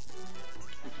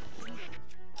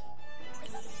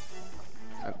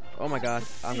 Oh my gosh,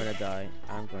 I'm gonna die.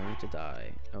 I'm going to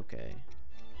die. Okay.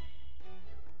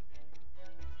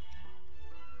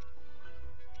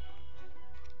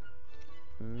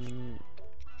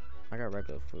 I got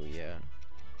regular food, yeah.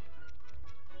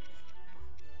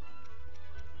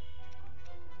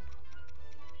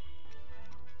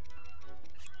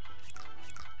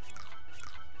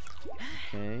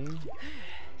 Okay.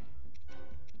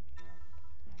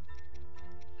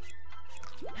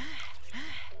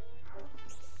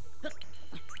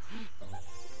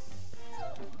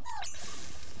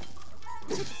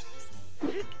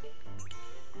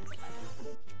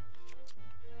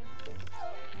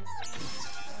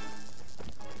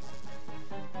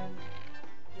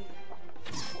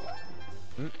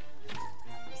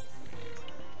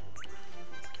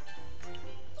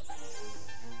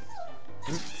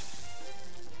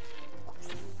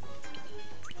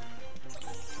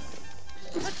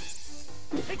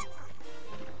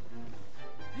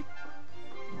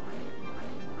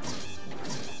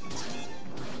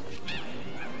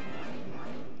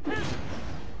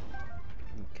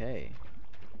 Okay.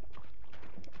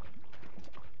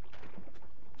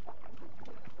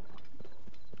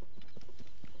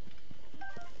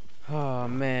 Oh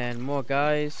man, more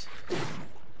guys.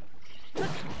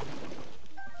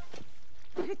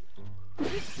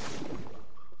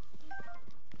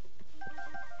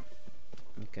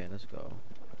 Okay, let's go.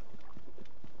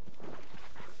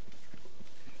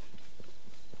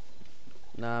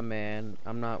 Nah, man,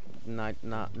 I'm not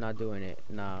doing it.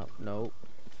 Nah, nope.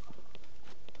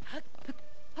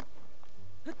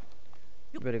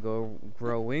 You better go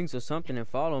grow wings or something and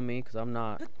follow me, cause I'm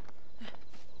not.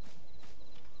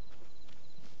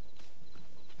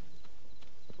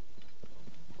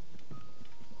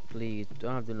 Please,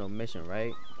 don't have to do no mission,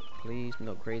 right? Please,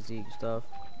 no crazy stuff.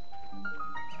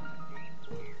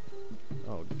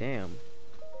 Oh, damn.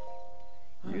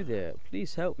 You there.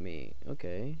 Please help me.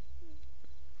 Okay.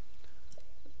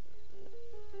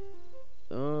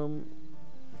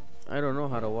 I don't know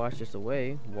how to wash this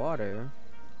away. Water.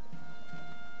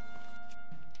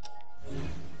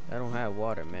 I don't have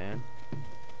water, man.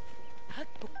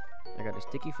 I got a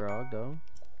sticky frog, though.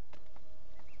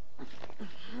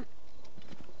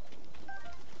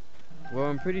 Well,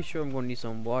 I'm pretty sure I'm gonna need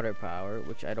some water power,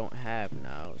 which I don't have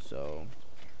now, so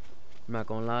I'm not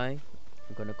gonna lie.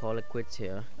 I'm gonna call it quits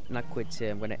here. Not quits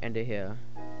here, I'm gonna end it here.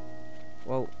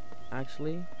 Well,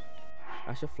 actually,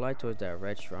 I should fly towards that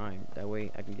red shrine. That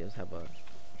way I can just have a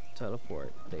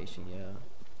teleport station, yeah.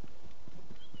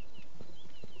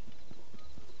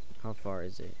 How far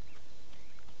is it?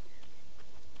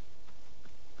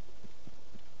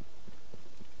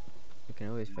 Can I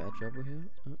always fast travel here?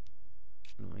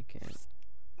 No, I can't.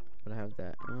 But I have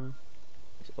that.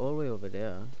 It's all the way over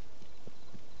there.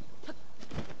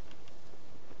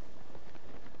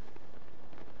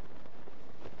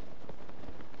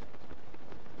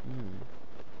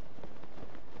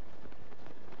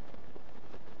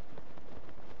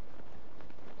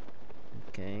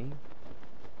 Okay.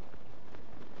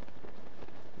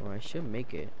 Well, I should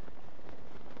make it.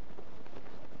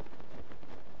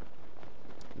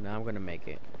 No, I'm gonna make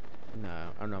it.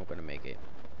 No, I know I'm gonna make it.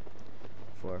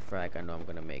 For a fact, I know I'm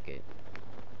gonna make it.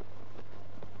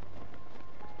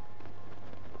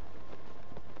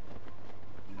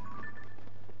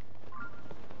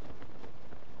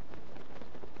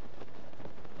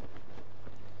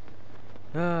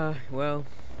 Well,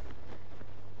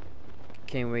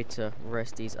 can't wait to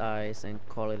rest these eyes and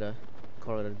call it a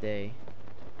day.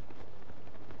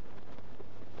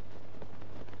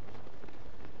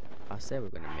 I said we're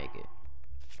gonna make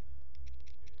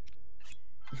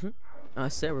it. I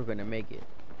said we're gonna make it.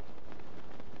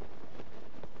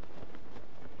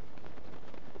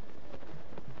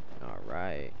 All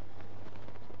right.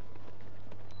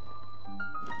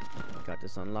 Got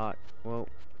this unlocked. Well,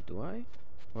 do I?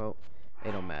 Well,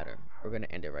 it don't matter. We're gonna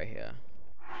end it right here.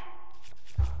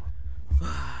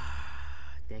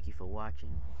 Thank you for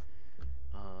watching.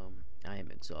 I am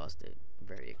exhausted.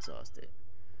 Very exhausted.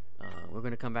 We're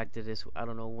gonna come back to this. I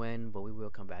don't know when, but we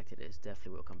will come back to this.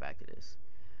 Definitely will come back to this.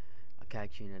 I'll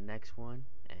catch you in the next one,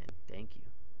 and thank you.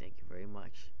 Thank you very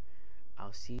much.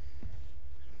 I'll see.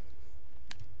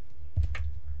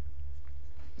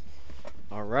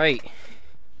 All right.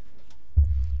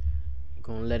 I'm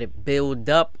gonna let it build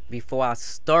up before I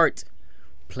start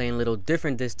playing a little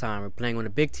different this time. We're playing on the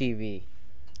big TV.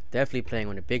 Definitely playing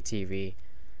on the big TV.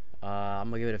 I'm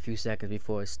gonna give it a few seconds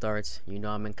before it starts. You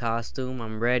know I'm in costume.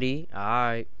 I'm ready.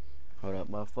 Alright. Hold up.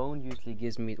 My phone usually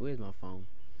gives me... Where's my phone?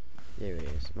 There it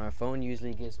is. My phone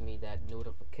usually gives me that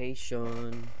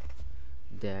notification.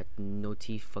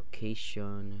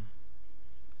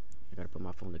 I gotta put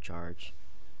my phone to charge.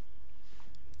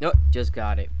 Nope, just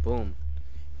got it. Boom.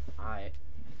 Alright.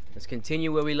 Let's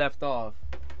continue where we left off.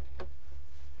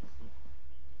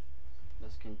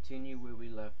 Let's continue where we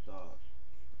left off.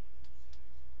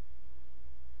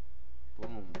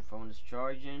 Boom. Phone is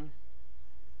charging.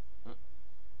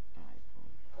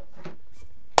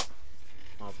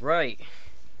 Alright.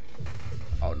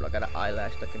 Oh no, I got an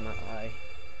eyelash stuck in my eye.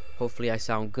 Hopefully I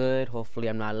sound good. Hopefully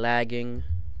I'm not lagging.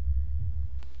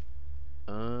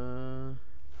 Hold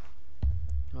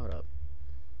up.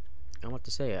 I want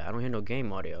to say it. I don't hear no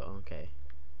game audio. Okay.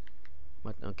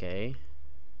 What? Okay.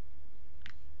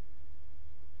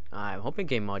 I'm hoping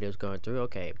game audio is going through.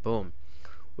 Okay, boom.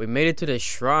 We made it to the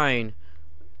shrine.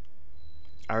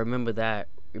 I remember that.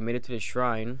 We made it to the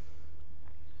shrine.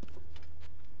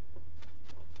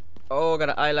 Oh, I got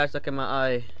an eyelash stuck in my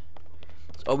eye.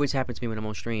 It's always happened to me when I'm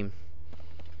on stream.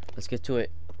 Let's get to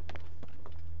it.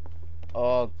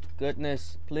 Oh,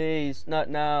 goodness. Please, not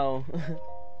now.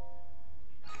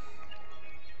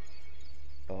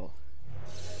 Oh.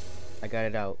 I got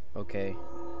it out. Okay.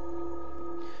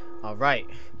 Alright.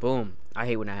 Boom. I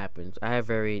hate when that happens. I have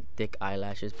very thick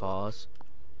eyelashes. Pause.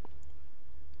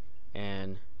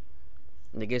 And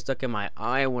they get stuck in my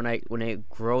eye when they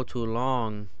grow too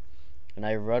long. And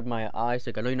I rub my eyes.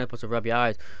 Like, I know you're not supposed to rub your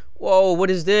eyes. Whoa,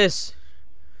 what is this?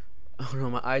 Oh no,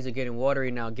 my eyes are getting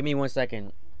watery now. Give me 1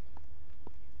 second.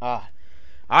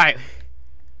 Alright.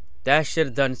 That should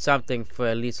have done something for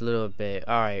at least a little bit.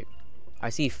 Alright. I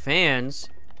see fans.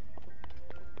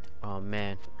 Oh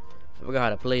man. I forgot how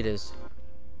to play this.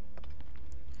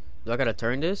 Do I gotta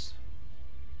turn this?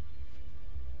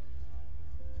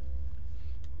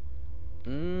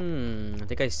 I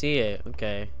think I see it.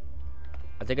 Okay.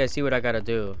 I think I see what I gotta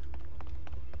do.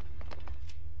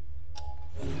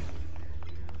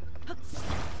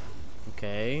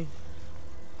 Okay.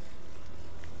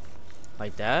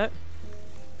 Like that?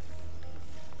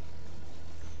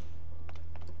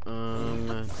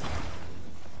 Oh.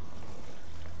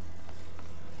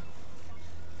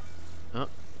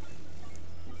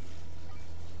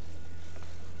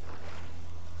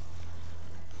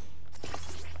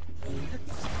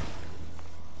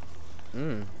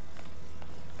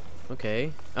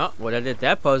 Okay. Oh, well, that did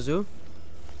that puzzle.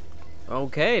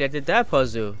 Okay, that did that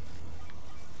puzzle.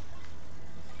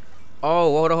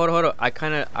 Oh, hold on.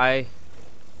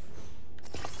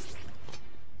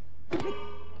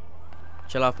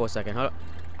 Chill out for a second. Hold up.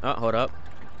 Oh, hold up.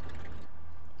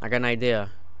 I got an idea.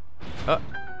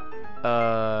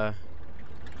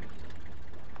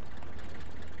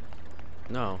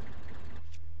 No.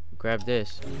 Grab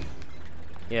this.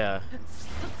 Yeah.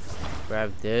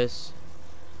 Grab this.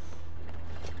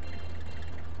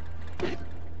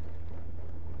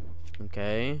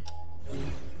 Okay.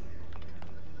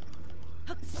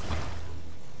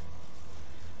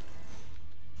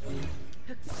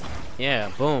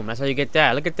 Yeah, boom. That's how you get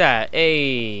that. Look at that.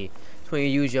 Hey. That's when you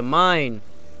use your mind.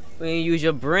 When you use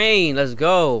your brain. Let's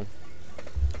go.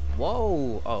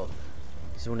 Whoa. Oh.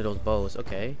 This is one of those bows.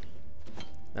 Okay.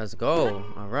 Let's go.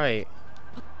 Alright.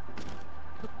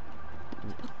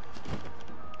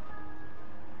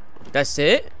 That's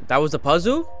it? That was the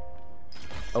puzzle?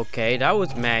 Okay, that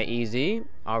was mad easy.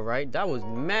 Alright, that was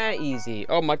mad easy.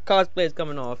 Oh, my cosplay is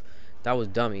coming off. That was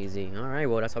dumb easy. Alright,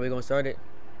 well, that's how we gonna start it.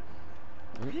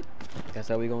 That's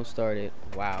how we gonna start it.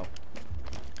 Wow.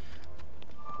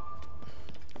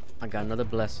 I got another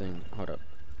blessing. Hold up.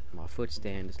 My foot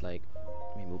stand is like...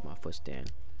 Let me move my foot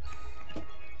stand.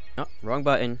 Oh, wrong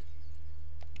button.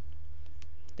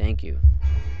 Thank you.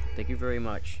 Thank you very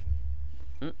much.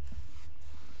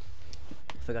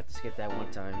 Forgot to skip that one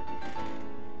time.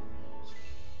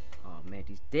 Oh man,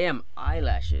 these damn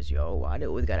eyelashes, yo. Why did it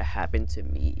always gotta happen to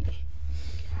me?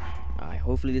 Alright,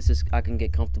 hopefully I can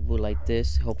get comfortable like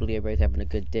this. Hopefully everybody's having a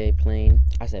good day playing.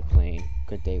 I said playing.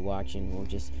 Good day watching, or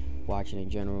just watching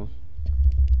in general.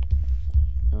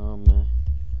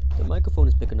 The microphone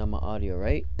is picking up my audio,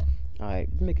 right? Alright,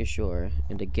 making sure.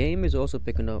 And the game is also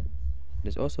picking up.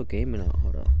 There's also gaming out.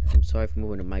 Hold up. I'm sorry for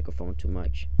moving the microphone too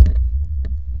much.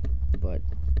 But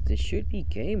there should be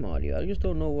game audio. I just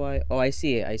don't know why. Oh, I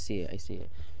see it. I see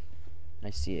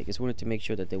it. Just wanted to make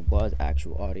sure that there was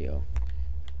actual audio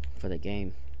for the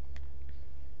game.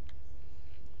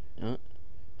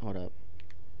 Hold up.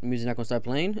 The music not gonna start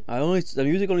playing? The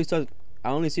music only starts. I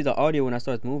only see the audio when I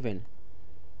start moving.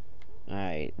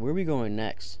 Alright, where are we going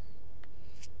next?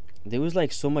 There was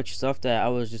like so much stuff that I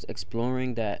was just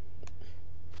exploring that.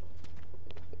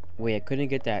 Wait, I couldn't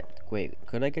get that. Wait,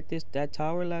 could I get that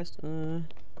tower last? Oh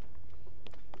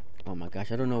my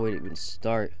gosh, I don't know where to even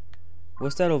start.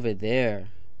 What's that over there?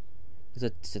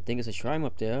 There's a thing. It's a shrine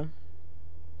up there.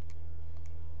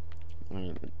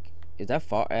 Is that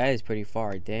far? That is pretty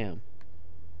far. Damn.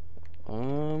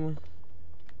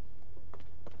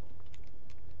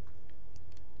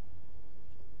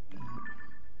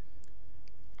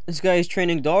 This guy is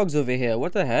training dogs over here.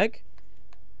 What the heck?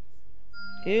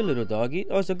 Hey, little doggy.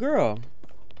 Oh, it's a girl.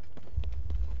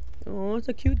 Oh, it's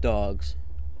a cute dogs.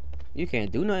 You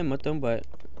can't do nothing with them, but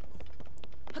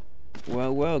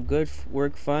well, good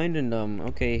work finding them.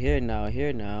 Okay, here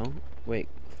now. Wait,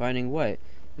 finding what?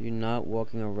 You're not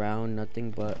walking around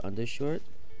nothing but undershort?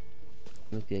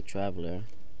 Must be a traveler.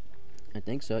 I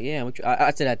think so. Yeah,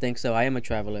 I said I think so. I am a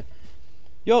traveler.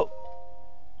 Yo,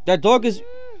 that dog is...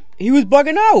 He was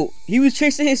bugging out. He was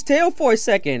chasing his tail for a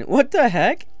second. What the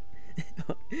heck?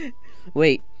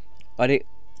 Wait, are they...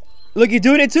 Look, you're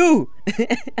doing it too.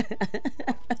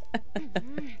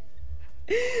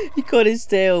 He caught his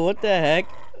tail. What the heck?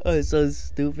 Oh, it's so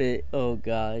stupid. Oh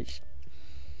gosh.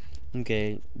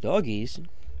 Okay, doggies.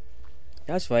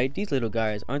 That's right. These little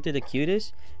guys, aren't they the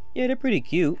cutest? Yeah, they're pretty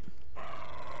cute.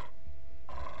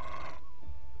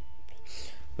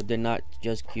 But they're not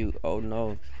just cute. Oh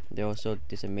no, they're also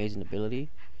this amazing ability.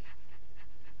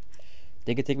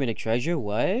 They can take me to treasure.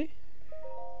 What?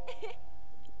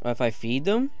 Or if I feed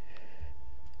them?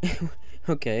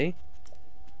 Okay.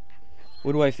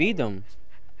 What do I feed them?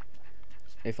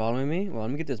 They following me? Well, let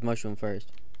me get this mushroom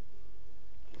first.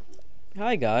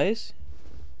 Hi guys.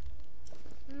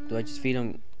 Do I just feed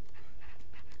them?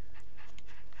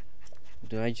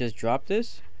 Do I just drop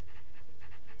this?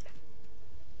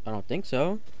 I don't think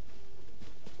so.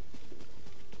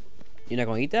 You're not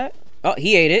gonna eat that? Oh,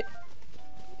 he ate it.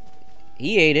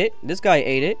 He ate it. This guy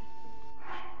ate it.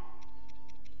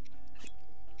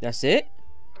 That's it?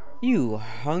 You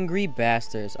hungry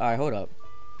bastards. Alright, hold up.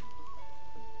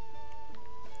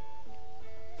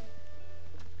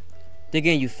 Dig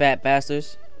in, you fat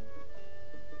bastards.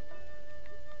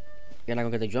 You're not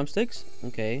gonna get the drumsticks?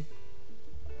 Okay.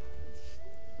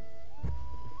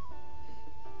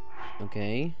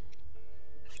 Okay.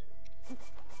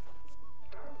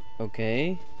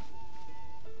 Okay.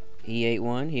 He ate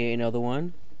one. He ate another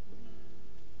one.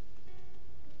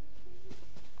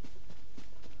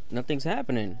 Nothing's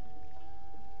happening.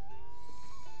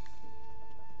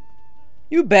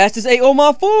 You bastards ate all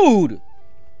my food!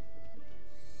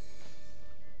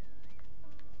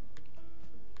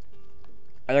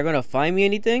 Are they gonna find me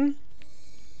anything?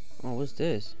 Oh, what's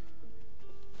this?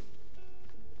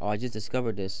 Oh, I just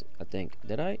discovered this, I think.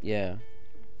 Did I? Yeah.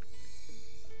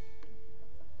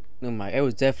 Oh my, it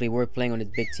was definitely worth playing on this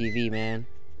big TV, man.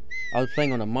 I was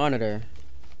playing on a monitor.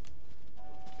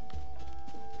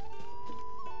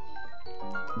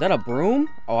 Is that a broom?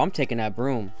 Oh, I'm taking that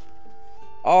broom.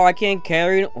 Oh, I can't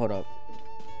carry it. Hold up.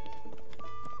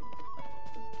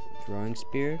 Throwing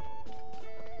spear.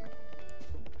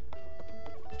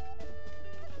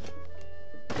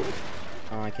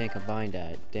 Oh, I can't combine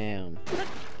that. Damn.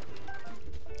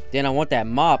 Then I want that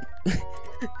mop.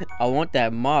 I want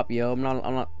that mop, yo. I'm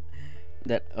not.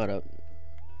 That. Hold up.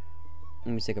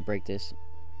 Let me take a break. This.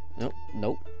 Nope.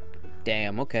 Nope.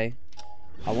 Damn. Okay.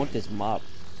 I want this mop.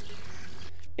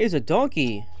 It's a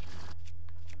donkey.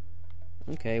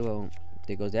 Okay. Well,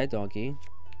 there goes that donkey.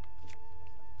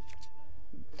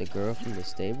 The girl from the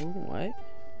stable. What?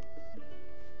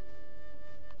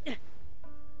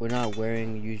 We're not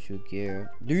wearing usual gear.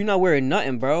 Dude, you're not wearing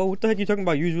nothing, bro. What the heck are you talking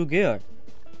about usual gear?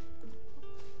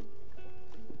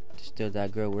 Still,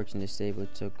 that girl works in the stable.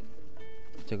 Took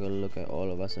a look at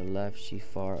all of us and left. She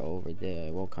far over there.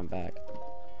 It won't come back.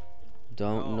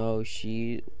 Don't know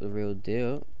she the real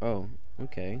deal. Oh,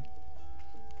 okay.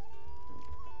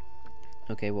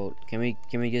 Okay, well, can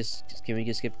we just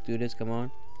skip through this? Come on,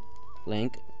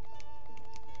 Link.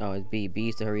 Oh, it's B.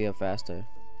 B's to hurry up faster.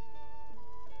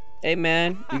 Hey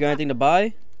man, you got anything to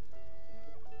buy?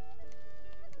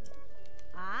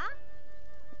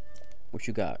 What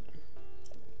you got?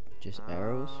 Just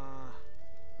arrows?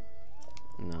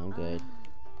 No, I'm good.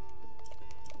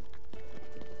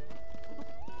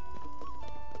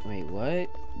 Wait, what?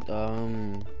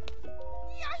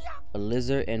 A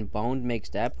lizard and bone makes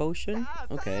that potion?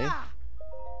 Okay.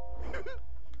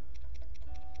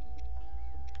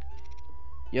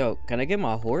 Yo, can I get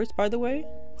my horse, by the way?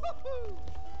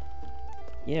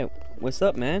 Yeah, what's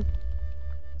up, man?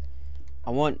 I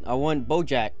want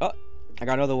Bojack. Oh, I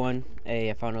got another one.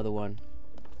 Hey, I found another one.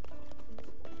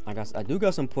 I do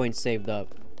got some points saved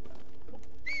up.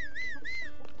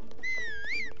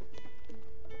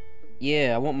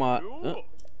 Yeah, I want my.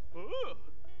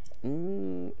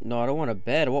 No, I don't want a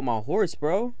bed. I want my horse,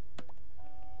 bro.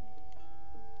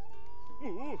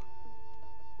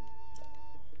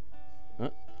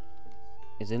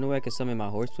 Is there no way I can summon my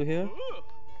horse through here?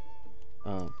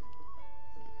 Oh.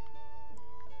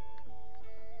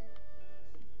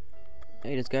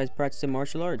 Hey, this guy's practicing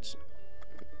martial arts.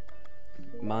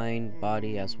 Mind,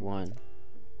 body as one.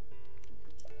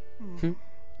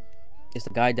 It's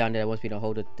the guy down there that wants me to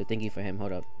hold the thingy for him.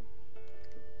 Hold up.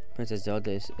 Princess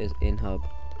Zelda is in hub.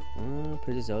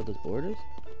 Princess Zelda's orders?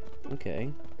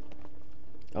 Okay.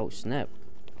 Oh, snap.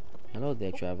 Hello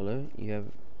there, traveler. You have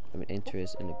an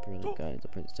interest in the brilliant guide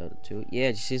of Princess Zelda 2?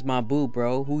 Yeah, she's my boo,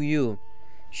 bro. Who you?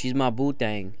 She's my boo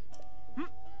thing.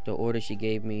 The order she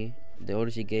gave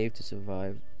to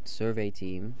survive the survey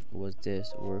team was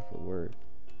this, word for word.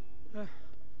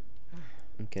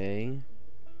 Okay.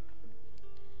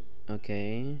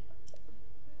 Okay.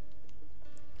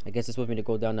 I guess it's supposed me to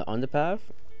go down the underpath.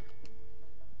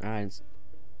 Alright.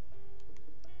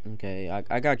 Okay,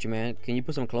 I got you, man. Can you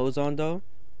put some clothes on, though?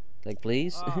 Like,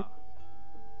 please?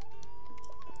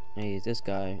 Hey, it's this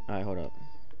guy. Alright, hold up.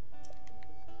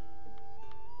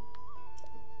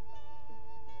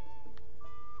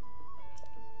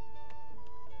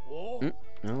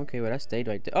 Okay, well, that stayed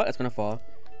right there. Oh, that's gonna fall.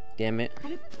 Damn it.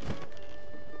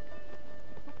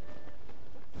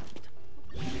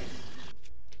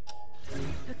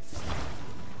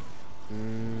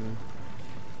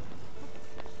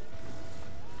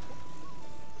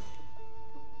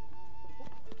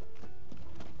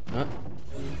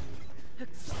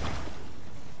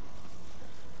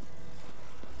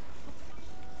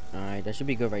 Alright, that should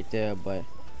be good right there, but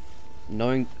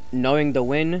knowing the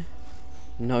win,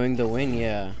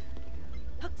 yeah.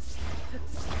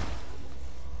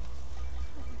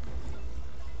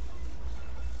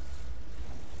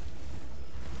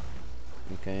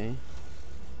 Okay.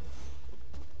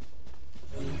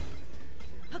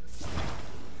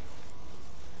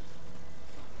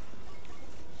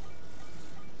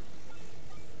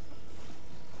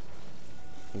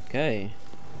 Okay.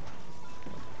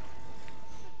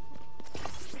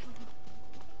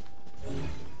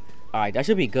 Alright, that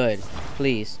should be good.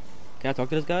 Please. Can I talk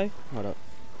to this guy? Hold up.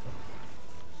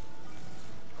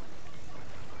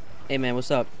 Hey man, what's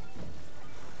up?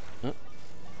 Huh?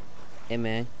 Hey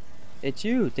man. It's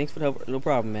you. Thanks for the help. No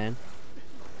problem, man.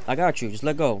 I got you. Just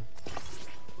let go.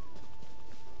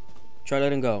 Try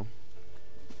letting go.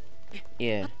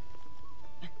 Yeah.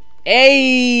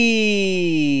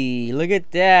 Hey! Look at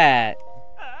that.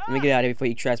 Let me get out of here before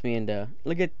he traps me in there.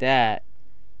 Look at that.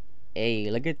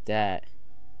 Hey, look at that.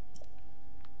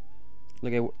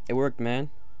 Look, it worked,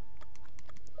 man.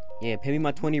 Yeah, pay me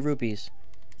my 20 rupees.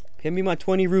 Pay me my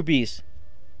 20 rupees.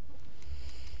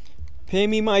 Pay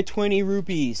me my 20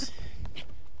 rupees.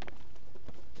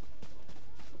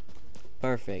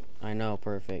 Perfect. I know,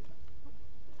 perfect.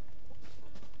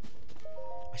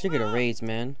 I should get a raise,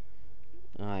 man.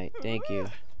 Alright, thank you.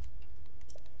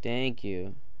 Thank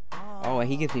you. Oh, and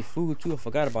he gives me food too. I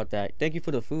forgot about that. Thank you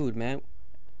for the food, man.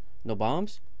 No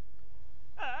bombs?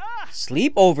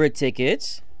 Sleepover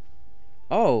tickets?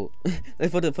 Oh,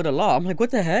 for the law. I'm like,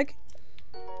 what the heck?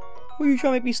 Who you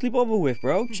trying to make me sleep over with,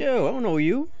 bro? Chill. I don't know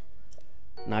you.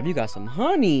 Now, if you got some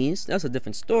honeys, that's a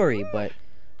different story. But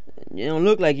you don't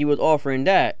look like you was offering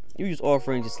that. You was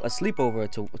offering just a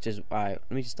sleepover to, which is alright.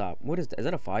 Let me just stop. What is that? Is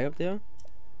that a fire up there?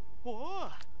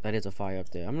 That is a fire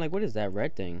up there. I'm like, what is that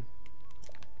red thing?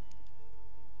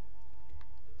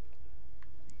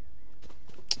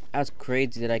 That's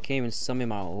crazy that I can't even summon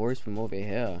my horse from over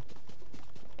here.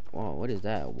 Wow, what is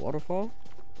that? A waterfall?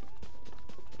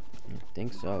 I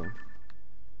think so.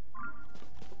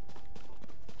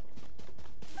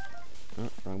 Oh,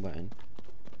 wrong button.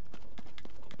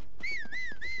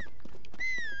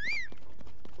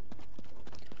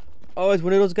 Oh, it's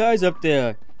one of those guys up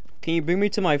there. Can you bring me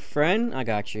to my friend? I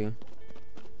got you.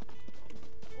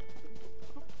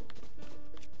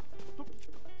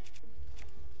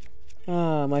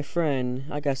 Ah, my friend.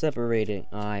 I got separated.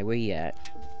 Alright, where he at?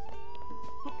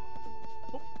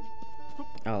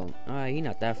 Oh, alright, he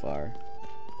not that far.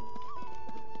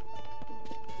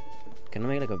 Can I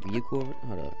make like a vehicle over?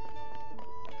 Hold up.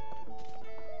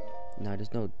 No,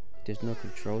 there's no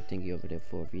control thingy over there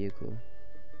for a vehicle.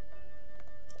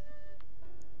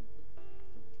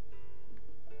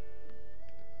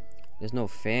 There's no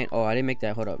fan. Oh, I didn't make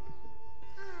that. Hold up.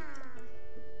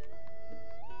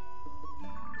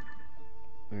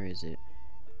 Where is it?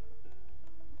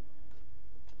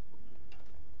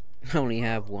 I only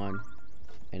have one.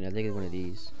 And I think it's one of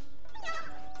these.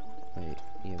 Wait,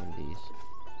 yeah, one of these.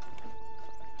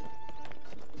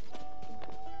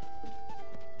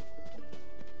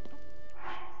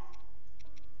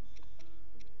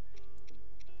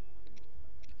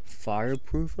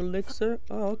 Fireproof elixir?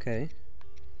 Oh, okay.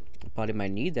 I probably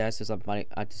might need that since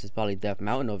this is probably Death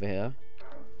Mountain over here.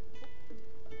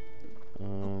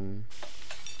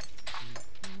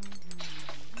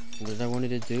 What did I wanted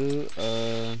to do?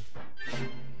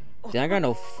 Then I got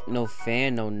no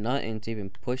fan, no nothing to even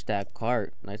push that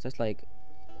cart. Like that's like.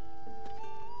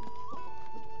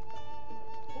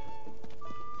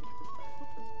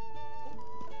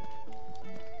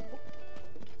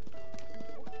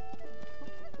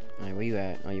 Alright, where you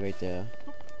at? Oh, you right there.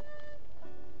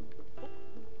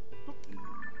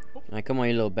 Alright, come on,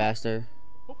 you little bastard.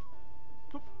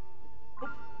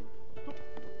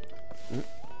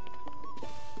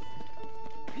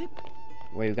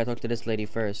 Wait, we gotta talk to this lady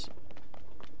first.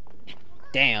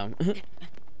 Damn.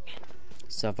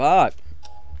 Savak.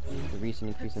 The recent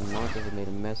increase in monsters have made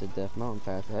a mess of Death Mountain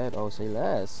path ahead. Oh, say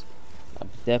less.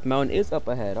 Death Mountain is up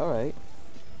ahead. Alright.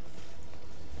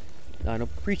 I don't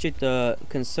appreciate the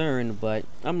concern, but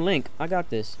I'm Link. I got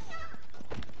this.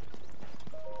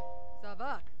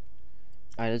 Alright,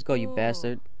 let's go, you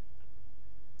bastard.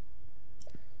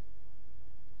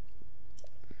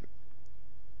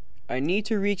 I need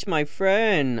to reach my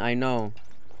friend. I know.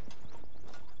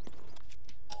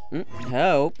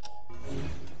 Help.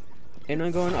 Ain't I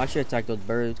going? I should attack those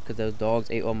birds because those dogs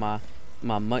ate all my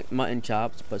mutton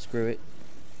chops, but screw it.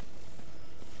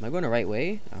 Am I going the right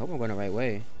way? I hope I'm going the right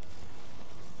way.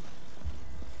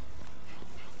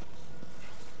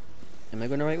 Am I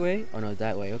going the right way? Oh no,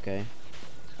 that way. Okay.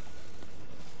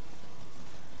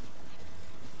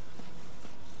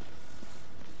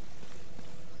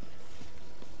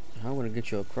 I'm gonna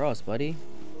get you across, buddy.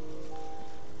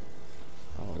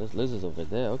 Oh, this lizard's over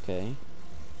there. Okay.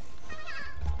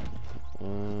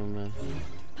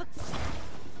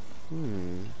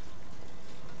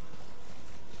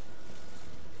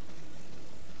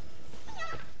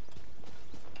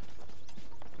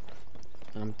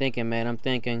 I'm thinking, man. I'm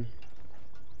thinking.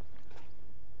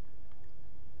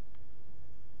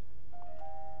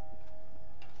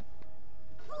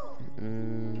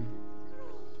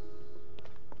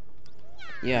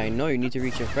 Yeah, I know you need to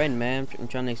reach your friend, man. I'm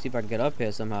trying to see if I can get up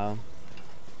here somehow.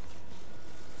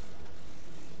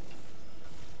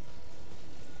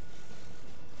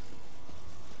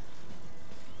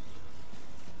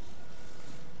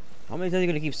 How many times are you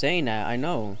gonna keep saying that? I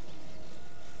know.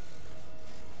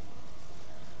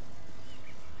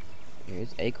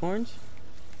 Here's acorns.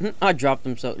 I dropped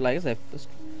him so like I said.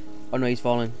 Oh no, he's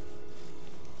falling.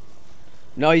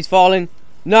 No, he's falling.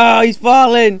 No, he's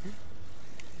falling.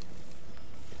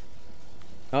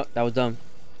 Oh, that was dumb.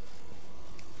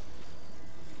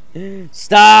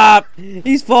 Stop!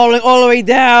 He's falling all the way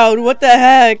down. What the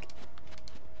heck?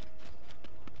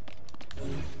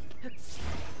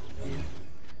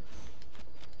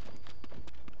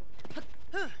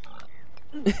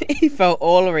 He fell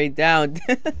all the way down.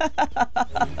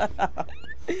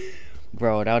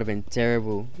 Bro, that would have been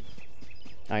terrible.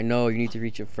 I know, you need to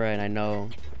reach your friend. I know.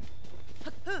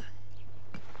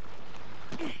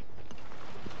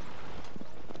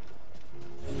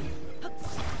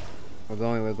 We're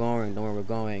going. Don't worry, we're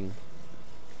going.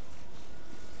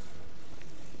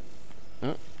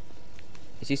 Huh?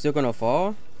 Is he still gonna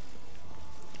fall?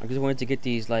 I just wanted to get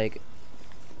these, like...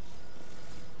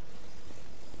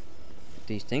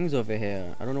 these things over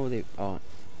here. I don't know where they... oh.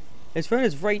 His friend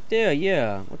is right there,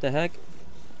 yeah. What the heck?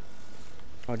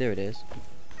 Oh, there it is.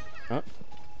 Huh?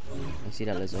 I see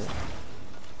that lizard.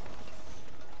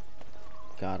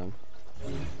 Got him.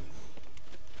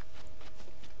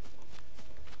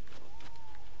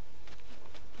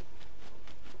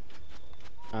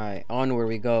 Alright, onward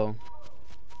we go.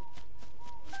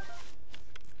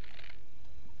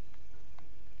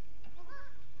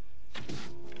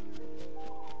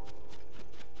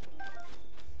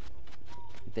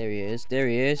 There he is. There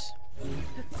he is.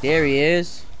 There he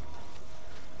is.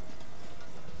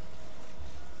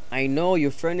 I know,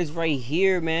 your friend is right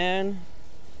here, man.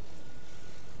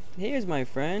 Here's my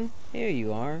friend. Here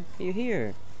you are. You're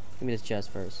here. Give me this chest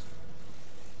first.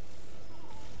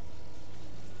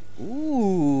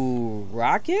 Ooh,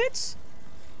 rockets?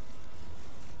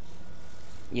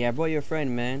 Yeah, I brought your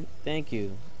friend, man. Thank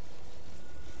you.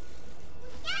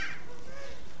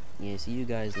 Yeah, see you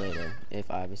guys later.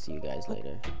 If I ever see you guys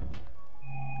later.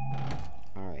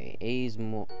 Alright, A is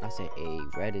more. I said A.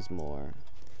 Red is more.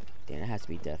 Damn, that has to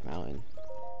be Death Mountain.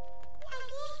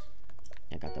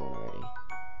 I got that one already.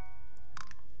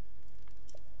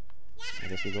 I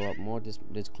guess we go up more.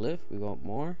 This cliff, we go up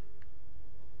more.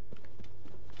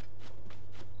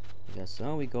 I guess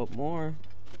so, we go up more.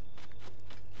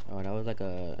 Oh, that was like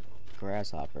a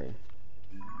grasshopper.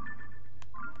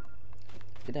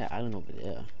 Look at that island over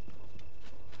there.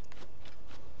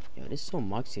 Yo, there's so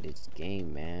much to this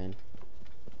game, man.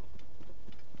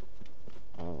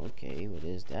 Oh, okay, what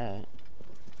is that?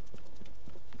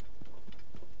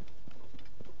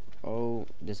 Oh,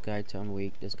 this guy turned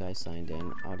weak. This guy signed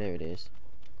in. Oh, there it is.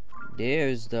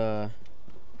 There's the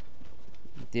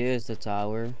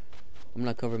tower. I'm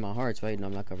not covering my hearts, right? No,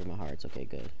 I'm not covering my hearts. Okay,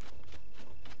 good.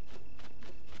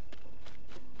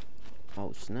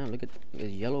 Oh snap! Look at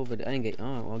it's yellow over there. I didn't get.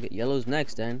 Oh, I'll get yellows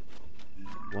next then.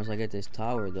 Once I get this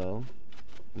tower though,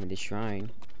 I mean this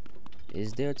shrine.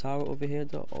 Is there a tower over here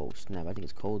though? Oh snap! I think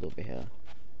it's cold over here.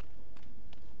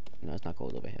 No, it's not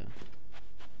cold over here.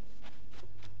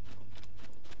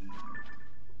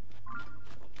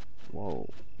 Whoa!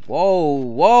 Whoa!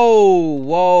 Whoa!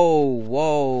 Whoa!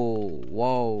 Whoa!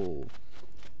 Whoa!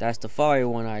 That's the fire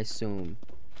one, I assume.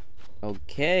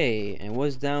 Okay, and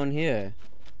what's down here?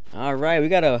 All right, we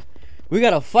got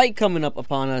a fight coming up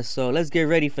upon us, so let's get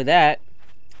ready for that.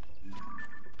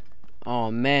 Oh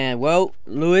man, well,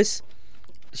 Lewis,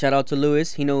 shout out to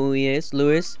Lewis. He know who he is.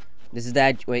 Lewis, this is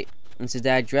that. Wait, this is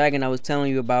that dragon I was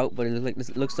telling you about, but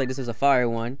it looks like this is a fire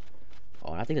one.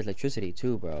 Oh, I think it's electricity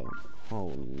too, bro.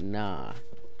 Oh nah.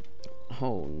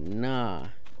 Oh nah.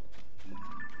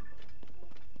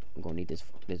 I'm gonna need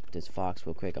this fox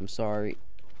real quick. I'm sorry.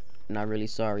 Not really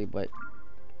sorry, but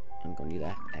I'm gonna need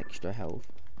that extra health.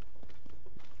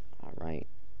 Alright.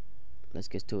 Let's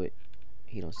get to it.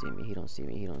 He don't see me. He don't see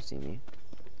me. He don't see me.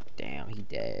 Damn, he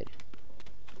dead.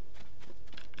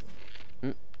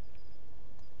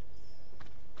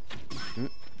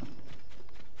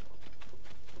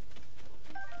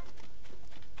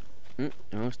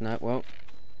 No, it's not. Well,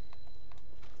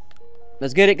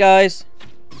 let's get it, guys.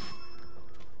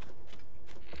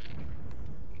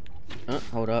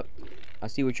 Hold up. I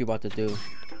see what you're about to do.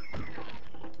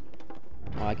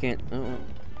 Oh, I can't.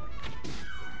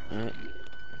 Alright.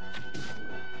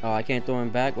 Oh, I can't throw him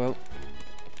back. Well.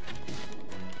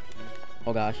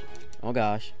 Oh gosh. Oh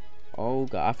gosh. Oh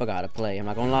god. I forgot to play. I'm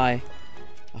not gonna lie.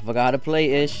 I forgot to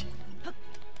play ish.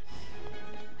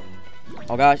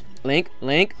 Oh gosh. Link.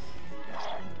 Link.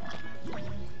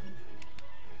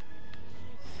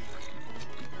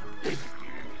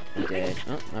 I'm dead.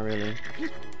 Oh, not really.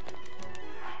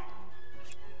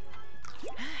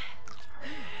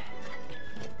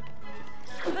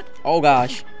 Oh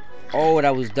gosh. Oh,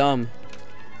 that was dumb.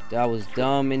 That was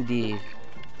dumb indeed.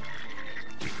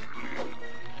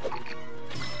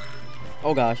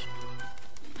 Oh gosh.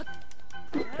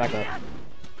 Back up.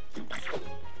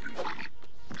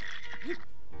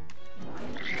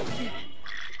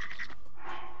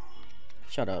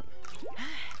 Shut up.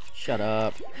 Shut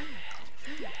up.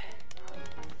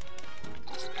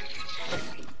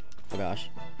 Oh gosh.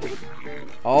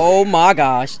 Oh my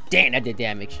gosh. Damn, that did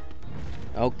damage.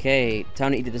 Okay,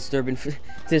 time to eat the disturbing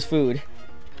this food.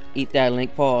 Eat that,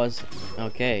 Link. Pause.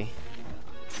 Okay.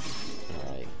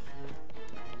 Alright.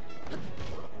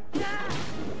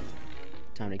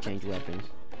 Time to change weapons.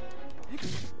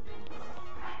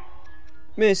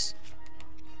 Miss.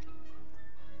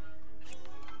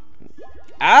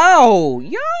 Ow!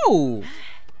 Yo!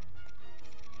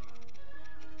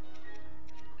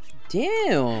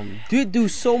 Damn. Dude, do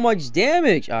so much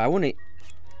damage. I wanna...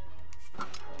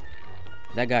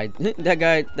 That guy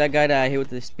that I hit with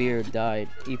the spear died.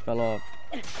 He fell off.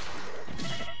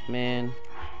 Man.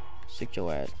 Sick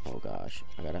your ass. Oh gosh.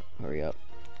 I gotta hurry up.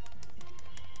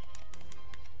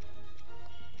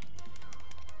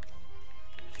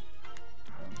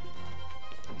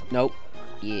 Nope.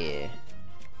 Yeah.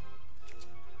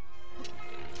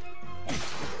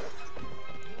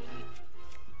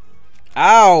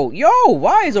 Ow! Yo!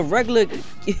 Why is a regular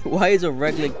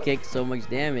kick so much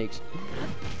damage?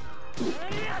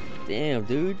 Damn,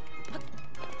 dude.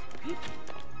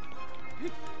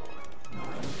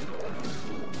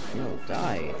 Yo,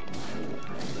 die.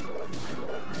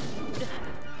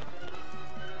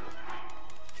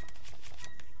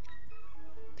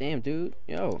 Damn, dude.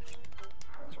 Yo.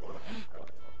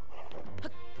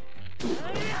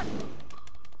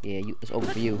 Yeah, it's over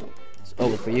for you. It's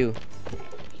over for you.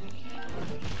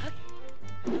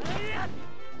 You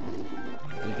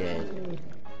dead.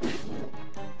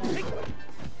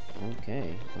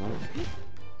 Okay, well,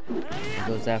 there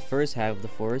goes that first half of the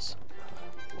force.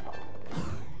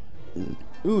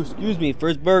 Ooh, excuse me,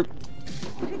 first burp.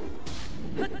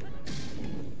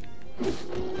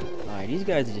 Alright, these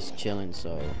guys are just chilling,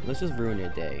 so let's just ruin their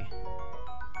day.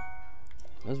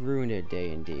 Let's ruin their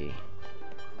day indeed.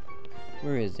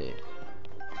 Where is it?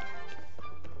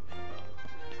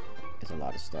 It's a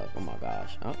lot of stuff. Oh my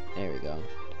gosh. Oh, there we go.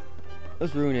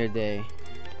 Let's ruin their day.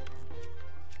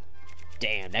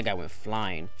 Damn, that guy went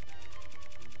flying.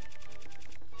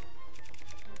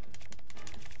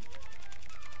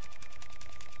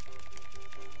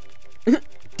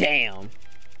 Damn.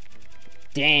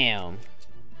 Damn.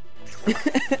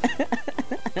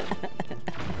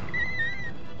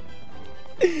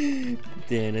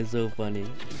 Damn, that's so funny.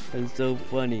 That's so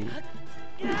funny.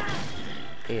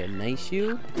 Hey, a nice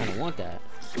shoe? I don't want that.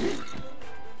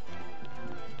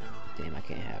 Damn, I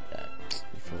can't have that.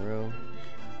 For real.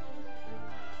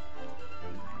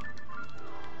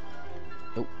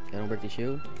 Oh, I don't break the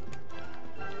shoe.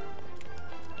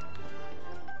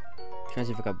 Trying to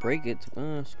see if I can break it.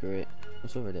 Screw it.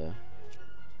 What's over there?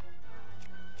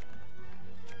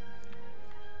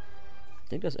 I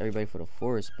think that's everybody for the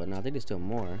forest, but no, I think there's still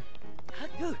more.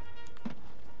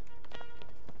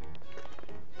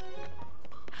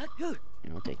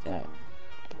 I'll take that.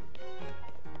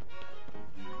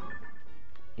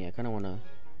 Yeah, I kind of want to...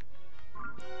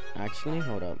 Actually,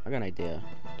 hold up. I got an idea.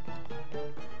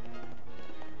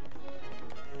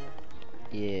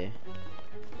 Yeah.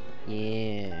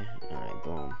 Yeah. Alright,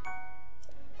 boom.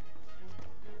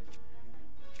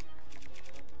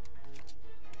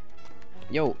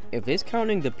 Yo, if it's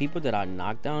counting the people that I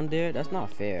knocked down there, that's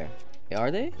not fair.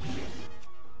 Are they?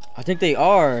 I think they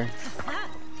are.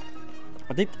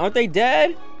 Aren't they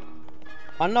dead?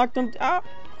 I knocked them out.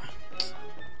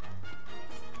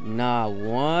 Nah,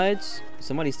 what?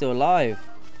 Somebody's still alive.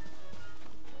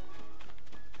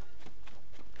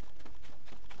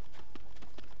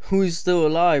 Who's still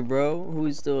alive, bro?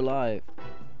 Who's still alive?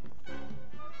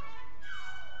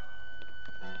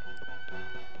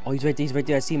 Oh, he's right there. He's right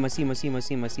there. I see him. I see him. I see him. I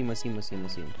see him. I see him. I see him. I see him. I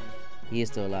see him. He is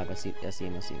still alive. I see him. I see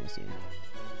him. I see him.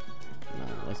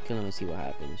 Nah, let's kill him and see what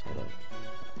happens. Hold up.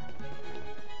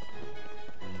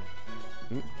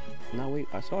 No, wait.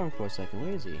 I saw him for a second.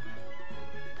 Where is he?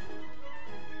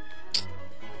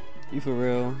 You for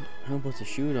real? I'm supposed to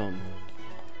shoot him.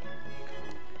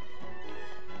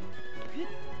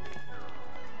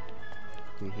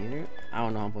 Can we hear it? I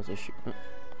don't know how I'm supposed to shoot.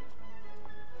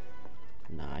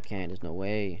 Nah, I can't. There's no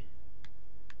way.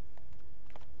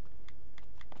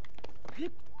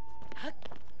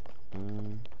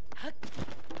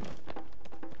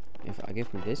 If I get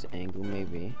from this angle,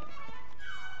 maybe.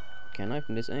 Can I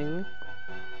from this angle?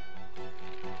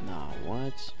 Nah,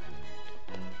 what?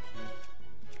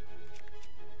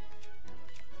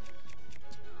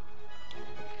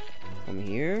 From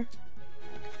here?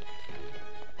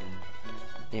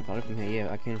 Yeah, probably from here.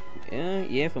 Yeah, I can.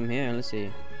 Yeah, from here. Let's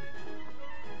see.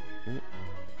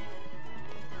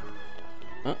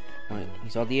 Wait, he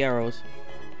saw the arrows.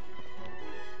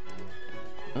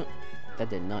 That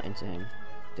did not enter him.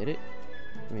 Did it?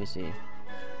 Let me see.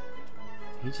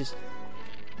 He just...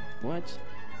 What?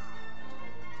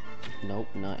 Nope,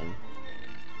 nothing.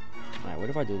 Alright, what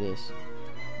if I do this?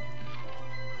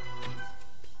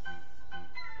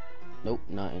 Nope,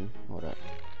 nothing. Hold up.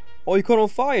 Oh, he caught on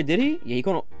fire, did he? Yeah, he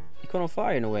caught on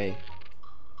fire in a way.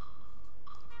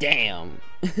 Damn.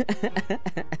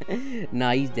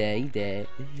 Nah, he's dead. He's dead.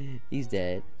 He's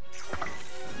dead.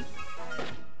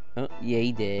 Oh, yeah,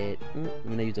 he dead. I'm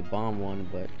gonna use a bomb one,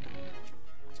 but...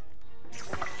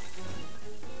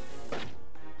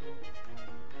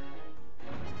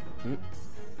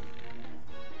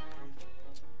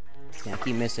 Yeah, I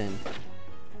keep missing.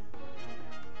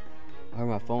 I heard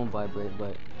my phone vibrate,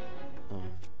 but...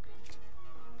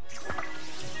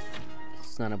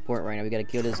 It's not important right now. We gotta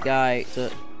kill this guy to...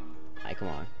 Alright, come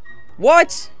on.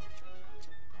 What?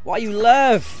 Why you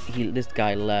left? This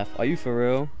guy left. Are you for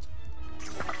real?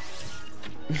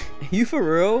 You for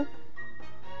real?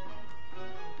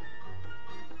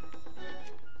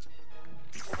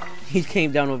 He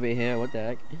came down over here. What the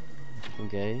heck?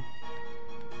 Okay.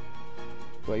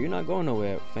 Bro, you're not going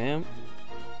nowhere, fam.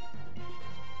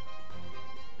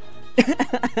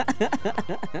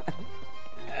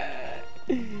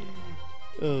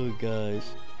 Oh gosh,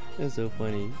 that's so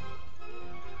funny.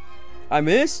 I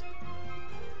miss.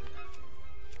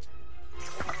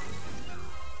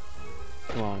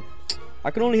 Come on. I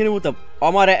can only hit him with the...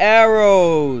 I'm out of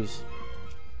arrows.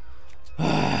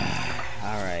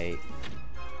 Alright.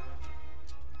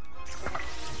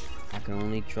 I can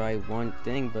only try one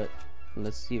thing, but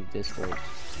let's see if this works.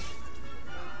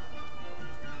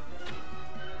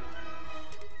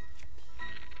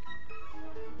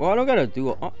 Well, I don't gotta do...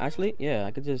 Oh, actually, yeah,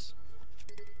 I could just...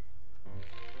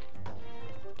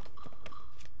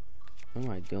 What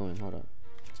am I doing? Hold up.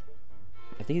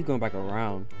 I think he's going back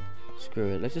around. Screw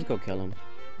it. Let's just go kill him.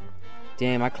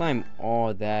 Damn, I climbed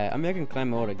all that. I mean, I can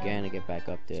climb all again and get back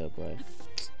up there, but...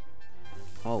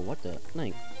 Oh, what the?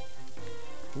 Link.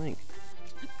 Link.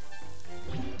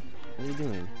 What are you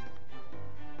doing?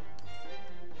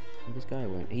 Where this guy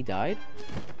went? He died?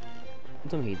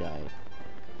 Tell me he died.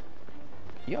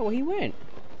 Yo, where he went?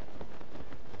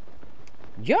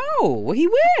 Yo, where he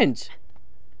went?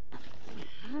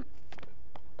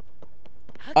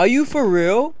 Are you for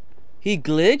real? He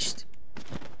glitched?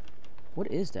 What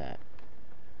is that?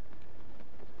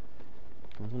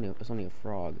 Oh, it's only a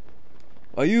frog.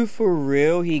 Are you for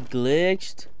real? He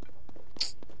glitched?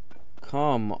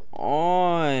 Come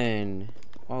on.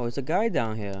 Oh, it's a guy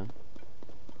down here.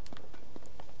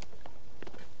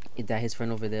 Is that his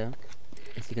friend over there?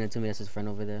 Is he gonna tell me that's his friend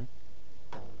over there?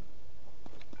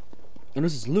 And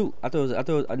this is loot. I thought it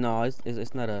was, no,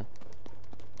 it's not a,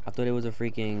 I thought it was a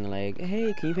freaking, like,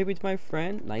 hey, can you pay me to my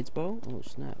friend? Knight's bow? Oh,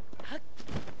 snap.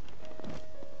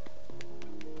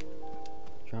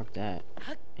 Drop that.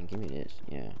 And give me this.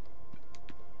 Yeah.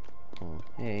 Oh,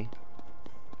 hey.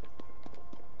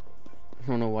 I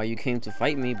don't know why you came to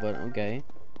fight me, but okay.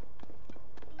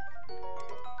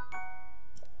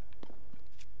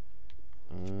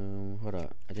 Hold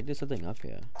up. I think there's something up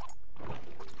here.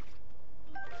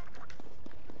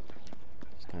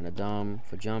 It's kind of dumb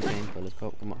for jumping, but let's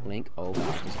go. Come on, Link. Oh,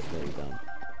 wow, this is very dumb.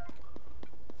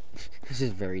 This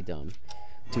is very dumb.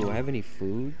 Do I have any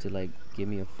food to, like, give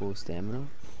me a full stamina?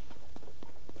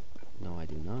 No, I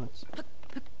do not.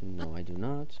 No, I do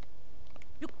not.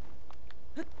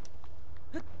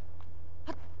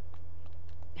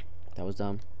 That was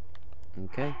dumb.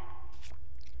 Okay.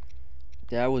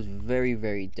 That was very,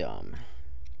 very dumb.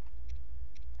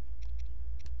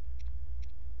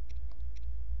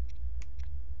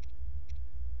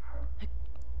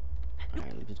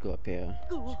 Alright, let's just go up here.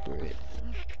 Screw it.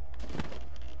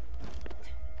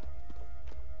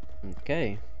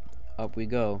 Okay. Up we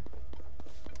go.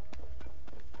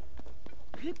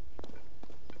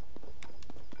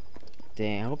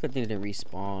 Dang, I hope that thing didn't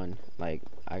respawn. Like,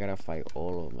 I gotta fight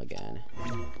all of them again.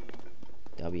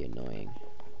 That'll be annoying.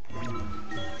 Oh,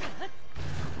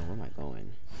 where am I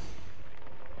going?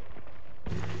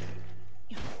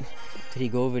 Did he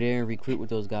go over there and recruit with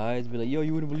those guys? Be like, yo,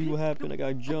 you wouldn't believe what happened. I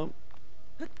got jumped.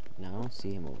 No, I don't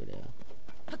see him over there.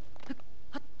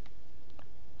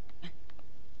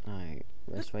 Alright,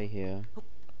 rest right here.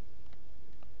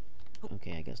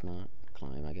 Okay, I guess not.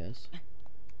 Climb, I guess.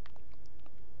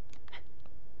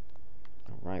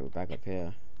 Alright, we're back up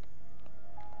here.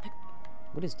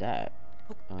 What is that?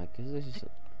 Alright, cause this is.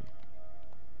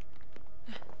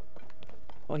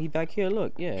 Oh, he back here.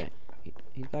 Look, yeah,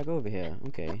 he's back over here.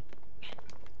 Okay.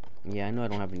 Yeah, I know I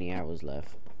don't have any arrows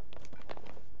left.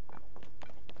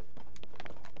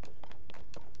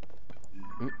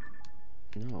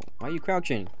 No, why are you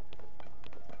crouching?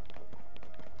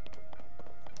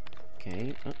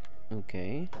 Okay.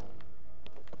 Okay.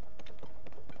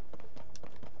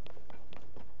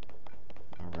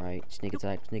 Alright, sneak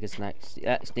attack, sneak attack,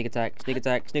 sneak attack, sneak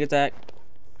attack, sneak attack.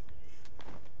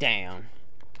 Damn.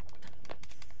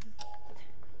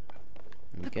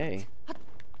 Okay.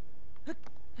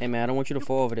 Hey man, I don't want you to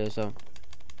fall over there, so.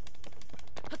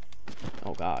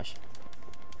 Oh gosh.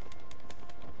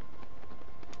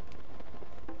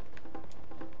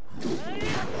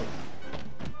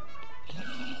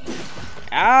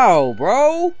 Ow,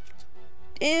 bro!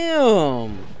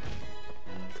 Damn!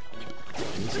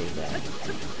 Let me save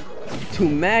that. Do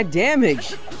mad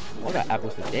damage! Oh, I got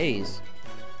apples for days.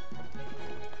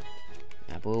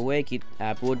 Apple away, keep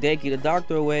apple a day, keep the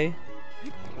doctor away.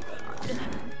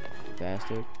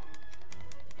 Bastard.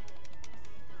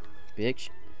 Bitch.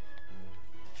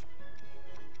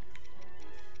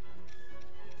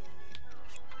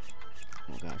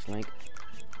 Oh gosh, Link.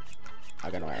 I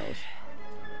got no arrows.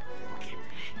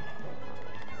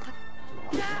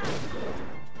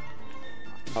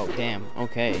 Oh damn,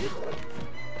 okay.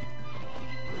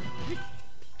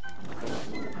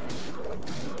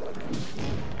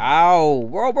 Ow,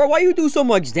 bro, why you do so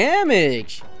much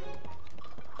damage?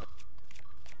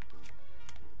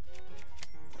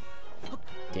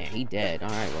 Damn, he dead.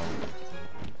 Alright, well.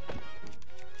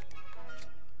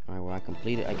 Alright, well, I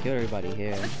completed. I killed everybody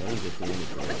here. So he gets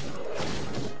anything.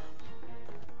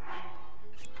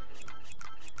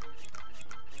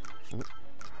 Oh,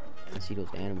 I see those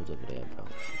animals over there, bro.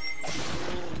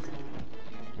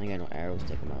 I ain't got no arrows to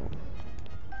take them out.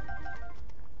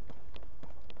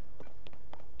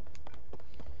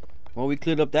 Well, we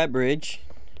cleared up that bridge.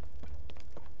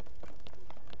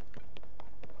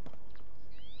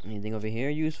 Anything over here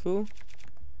useful?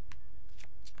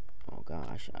 Oh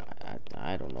gosh,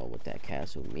 I don't know what that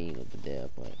castle means over there,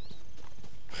 but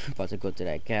I'm about to go to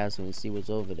that castle and see what's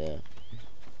over there.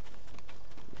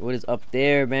 What is up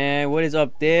there, man? What is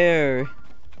up there?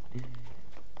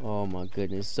 Oh my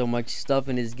goodness, so much stuff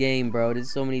in this game, bro.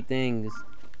 There's so many things.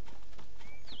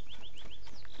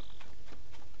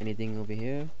 Anything over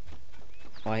here?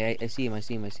 Oh, I see him, I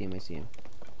see him, I see him, I see him.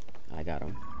 I got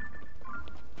him.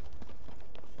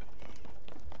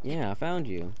 Yeah, I found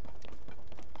you.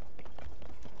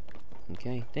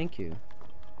 Okay, thank you.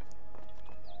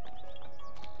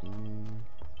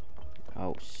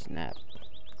 Oh, snap.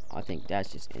 I think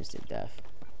that's just instant death.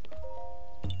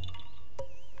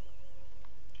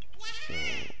 So...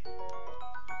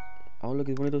 Oh, look,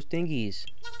 it's one of those thingies.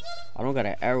 I don't got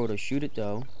an arrow to shoot it,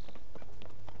 though.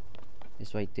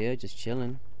 It's right there, just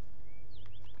chilling.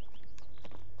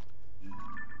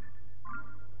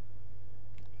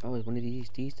 Oh, it's one of these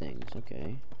things.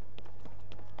 Okay.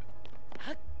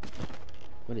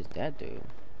 What does that do?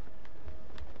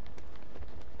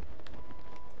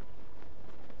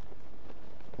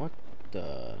 What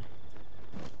the?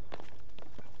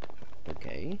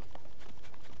 Okay.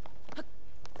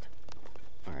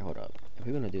 Alright, hold up. If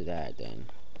we're gonna do that, then...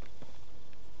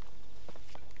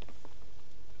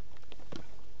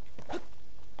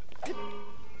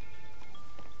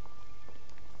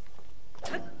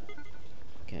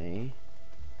 Okay.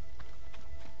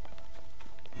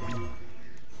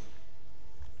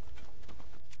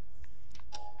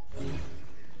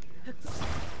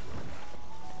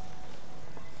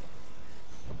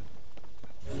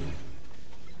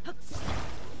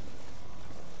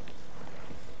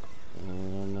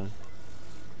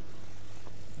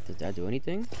 Does that do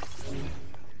anything?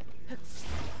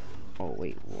 Oh,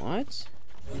 wait, what?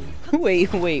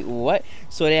 wait, what?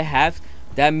 So they have...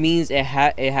 That means it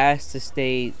has to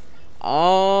stay...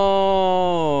 Oh,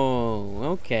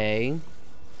 okay.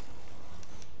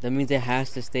 That means it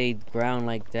has to stay ground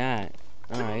like that.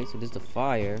 Alright, so this is the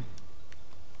fire.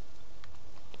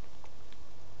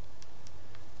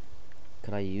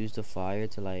 Could I use the fire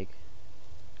to, like...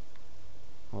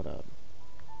 Hold up.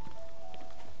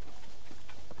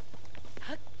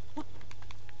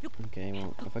 Okay,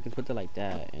 well, if I could put it like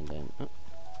that, and then... Oh.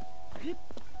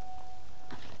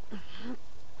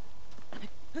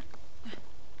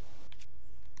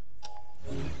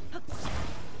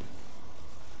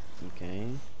 Okay.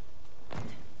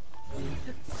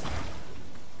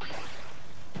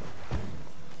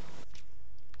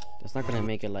 That's not gonna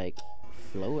make it, like,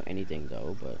 flow or anything,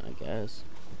 though, but I guess.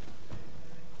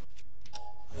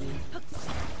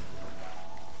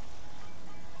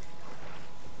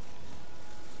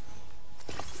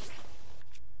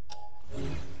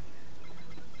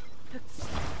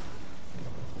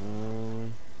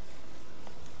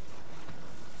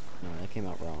 No, that came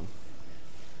out wrong.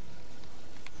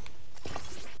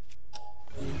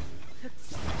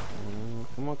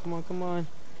 Come on.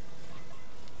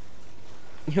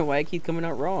 Yo, why it keep coming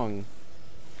out wrong?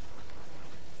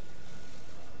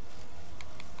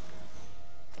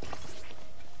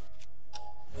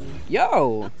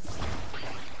 Yo!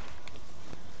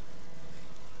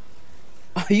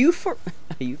 Are you for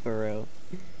real?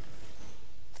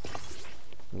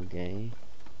 Okay.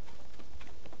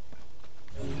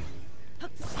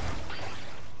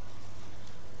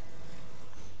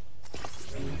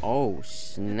 Oh,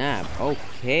 snap.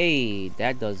 Okay,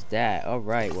 that does that.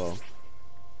 Alright, well.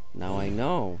 Now I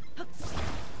know.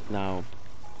 Now,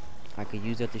 I could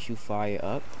use that to shoot fire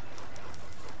up.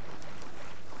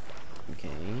 Okay.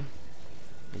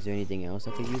 Is there anything else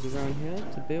I could use around here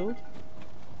to build?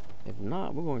 If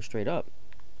not, we're going straight up.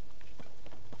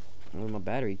 With my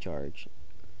battery charge.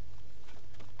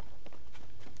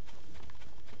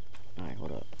 Alright,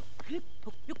 hold up.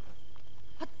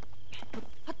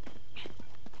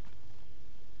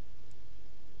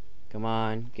 Come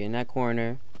on, get in that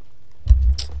corner.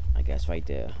 I guess right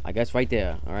there.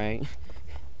 Alright?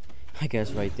 I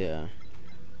guess right there.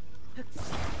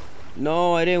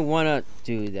 No, I didn't want to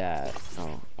do that.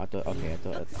 Oh, I thought... Okay, I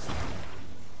thought...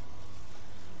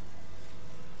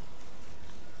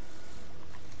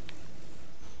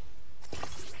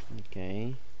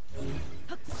 Okay.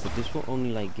 But this will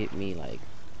only, like, get me, like...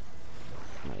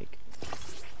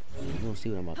 You don't see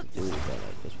what I'm about to do, but,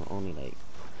 like, this will only, like...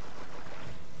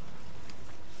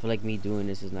 I feel like me doing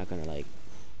this is not gonna, like,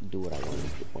 do what I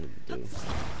wanted to do.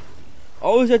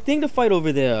 Oh, there's a thing to fight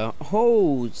over there.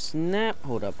 Oh, snap.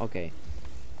 Hold up. Okay.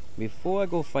 Before I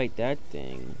go fight that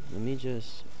thing, let me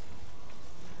just...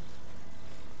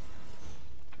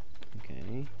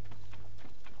 Okay.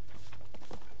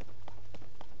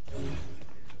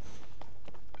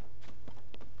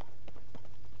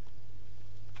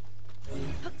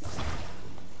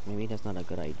 Maybe that's not a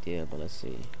good idea, but let's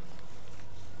see.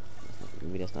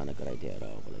 Maybe that's not a good idea at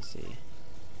all, but let's see.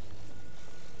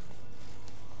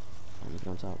 Make it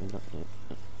on top.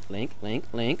 Link,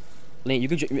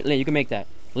 you can make that.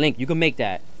 Link, you can make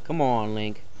that. Come on,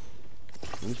 Link.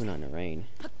 At least we're not in the rain.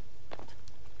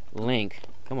 Link,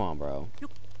 come on, bro.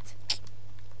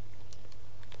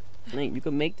 Link, you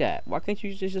can make that. Why can't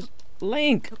you just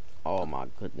Link? Oh my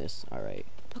goodness. All right.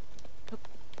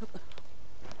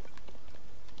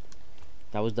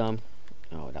 That was dumb.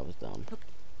 Oh, that was dumb.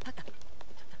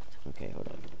 Okay, hold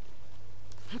up.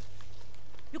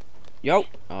 Yo!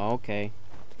 Oh, okay.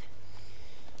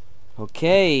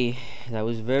 Okay. That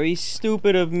was very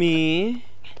stupid of me.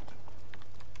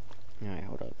 Alright,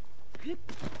 hold up.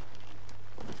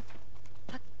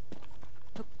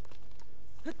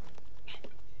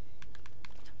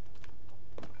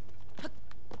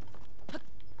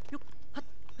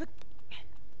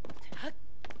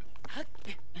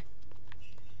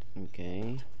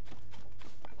 Okay.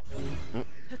 Oh.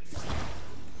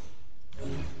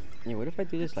 Yeah, what if I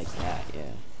do this like that?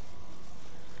 Yeah.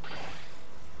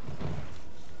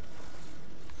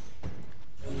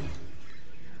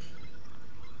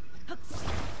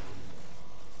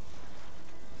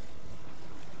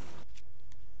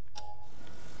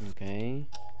 Okay.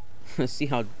 Let's see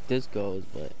how this goes,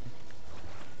 but...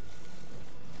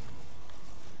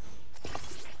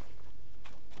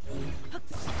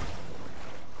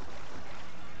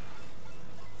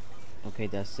 Okay,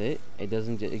 that's it. It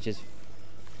doesn't. It just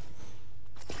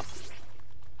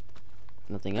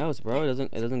nothing else, bro.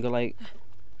 It doesn't go like.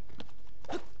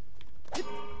 I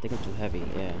think I'm too heavy.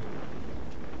 Yeah.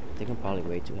 I think I'm probably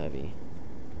way too heavy.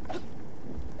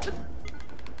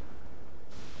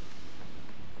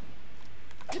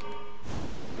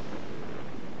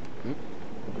 Hmm?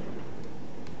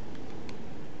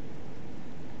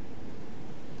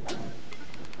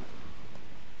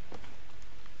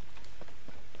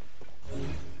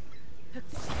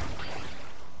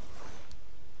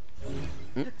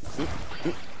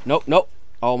 Nope, nope.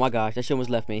 Oh my gosh, that shit almost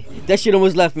left me. That shit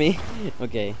almost left me.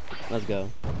 Okay, let's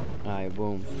go. Alright,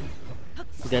 boom.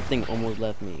 That thing almost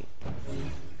left me.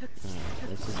 Alright,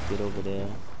 let's just get over there.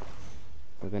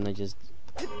 We're gonna just...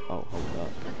 Oh, hold up.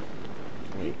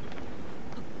 Wait.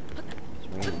 It's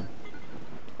raining.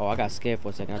 Oh, I got scared for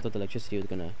a second. I thought the electricity was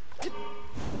gonna... Right,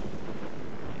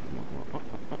 come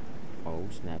on. Oh,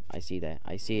 snap. I see that.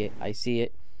 I see it. I see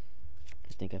it.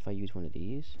 I think if I use one of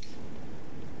these...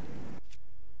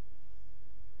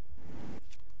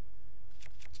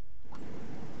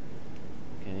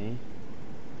 Okay.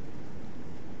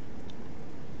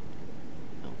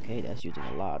 Okay, that's using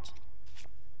a lot.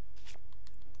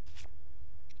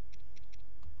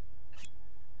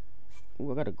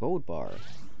 Ooh, I got a gold bar.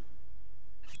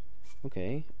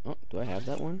 Okay. Oh, do I have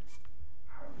that one?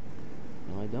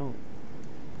 No, I don't.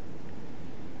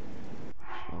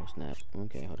 Oh, snap.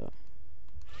 Okay, hold up.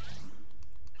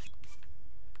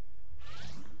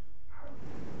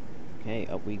 Okay,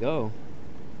 up we go.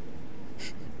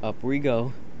 Up we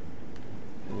go.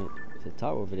 There's a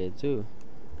tower over there too.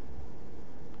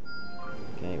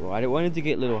 Okay, well I wanted to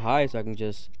get a little high so I can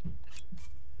just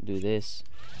do this.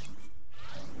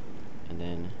 And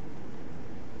then,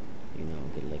 you know,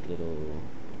 get like little,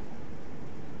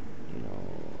 you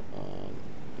know,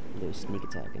 little sneak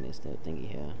attack in this thingy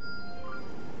here.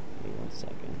 Wait 1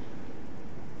 second.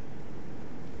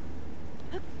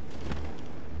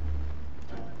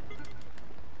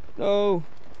 No!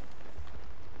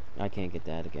 I can't get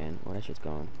that again. Oh, that shit's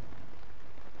gone.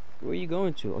 Where are you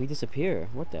going to? Oh, he disappeared.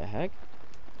 What the heck?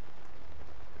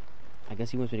 I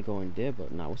guess he wants me to go in there,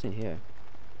 but nah, what's in here?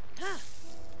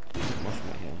 Mushroom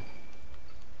right here.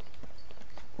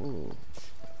 Ooh.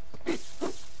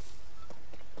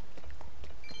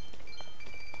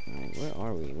 Alright, where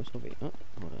are we? What's over here? Oh,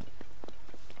 hold on.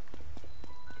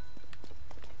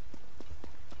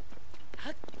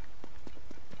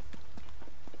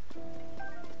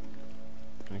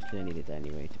 Actually, I needed that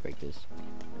anyway to break this.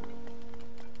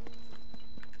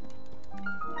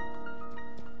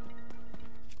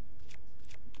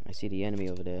 I see the enemy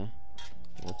over there.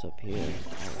 What's up here?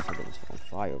 Oh, something's on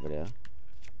fire over there.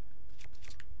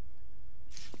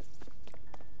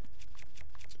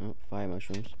 Oh, fire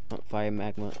mushrooms. Oh, fire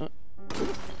magma. Oh.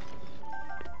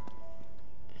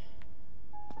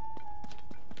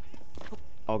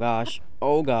 Oh gosh.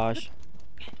 Oh gosh.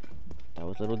 That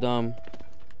was a little dumb.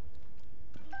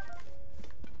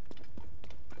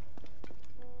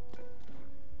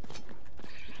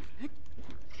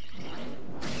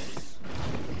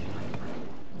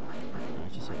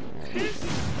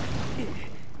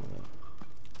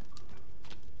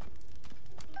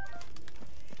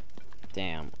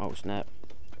 Damn. Oh, snap.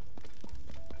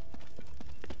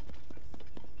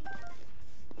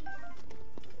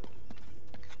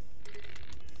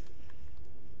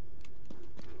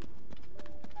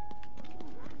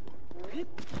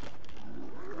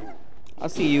 I'll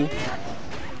see you.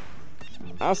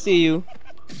 I'll see you.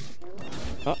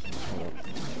 Oh.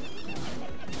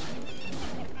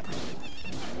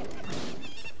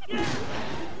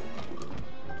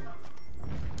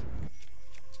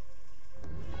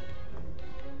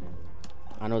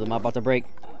 I know the mop about to break.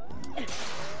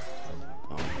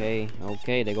 Okay,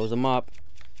 okay, there goes the mop.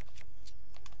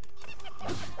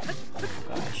 Oh,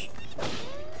 gosh.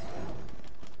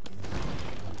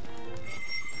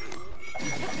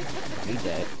 He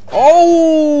dead.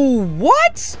 Oh,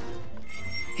 what?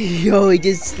 Yo, he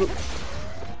just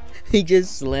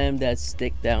slammed that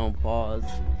stick down, pause,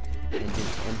 and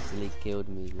just instantly killed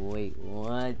me. Wait,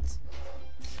 what?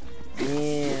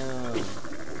 Damn.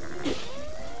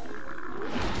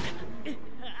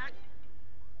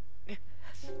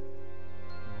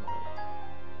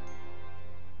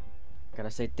 Gotta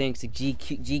say thanks to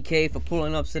GK for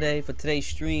pulling up today for today's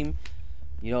stream.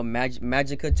 You know,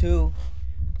 Magica too.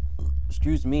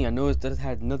 Excuse me, I know it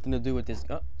has nothing to do with this.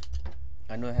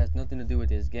 I know it has nothing to do with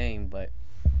this game, but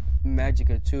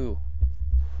Magica 2,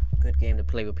 good game to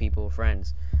play with people,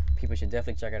 friends. People should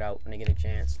definitely check it out when they get a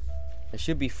chance. It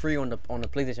should be free on the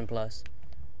PlayStation Plus.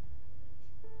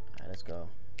 All right, let's go.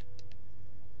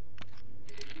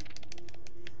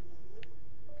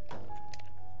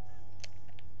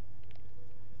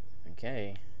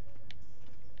 Okay.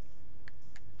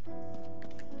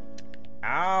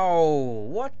 Ow!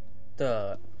 What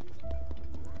the?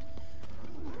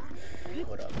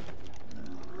 Hold up.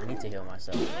 I need to heal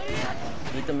myself.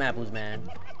 Eat them apples, man.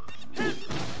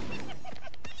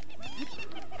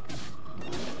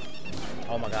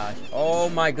 Oh my gosh. Oh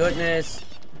my goodness.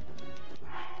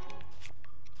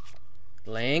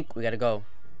 Link, we gotta go.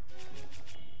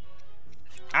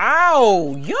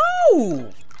 Ow!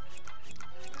 Yo!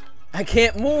 I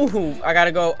can't move. I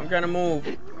gotta go. I'm trying to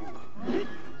move.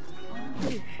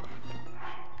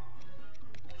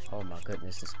 Oh my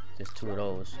goodness. There's two of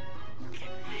those.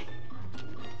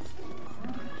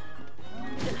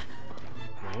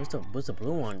 Where's the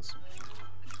blue ones?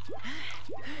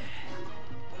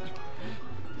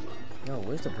 Yo,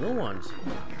 where's the blue ones?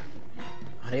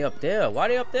 Are they up there? Why are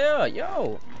they up there?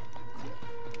 Yo!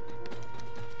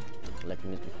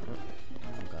 Collecting this.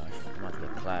 Oh gosh, I'm about to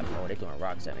get clapped. Oh, they throwing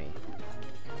rocks at me.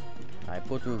 Alright,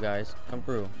 pull through, guys. Come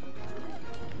through.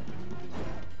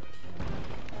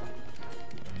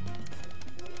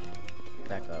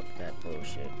 Back up that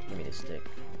bullshit. Give me the stick.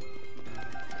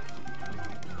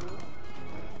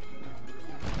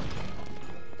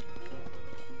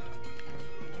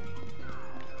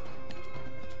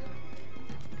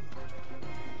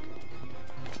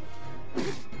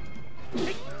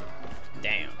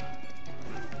 Damn.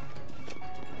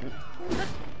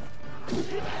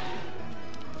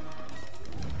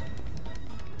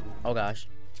 Oh gosh.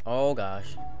 Oh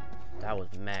gosh. That was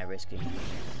mad risky.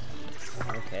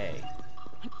 Okay.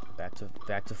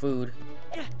 Back to food.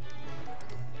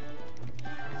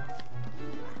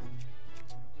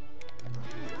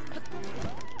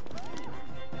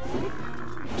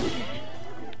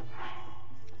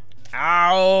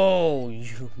 Ow!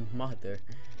 You mother.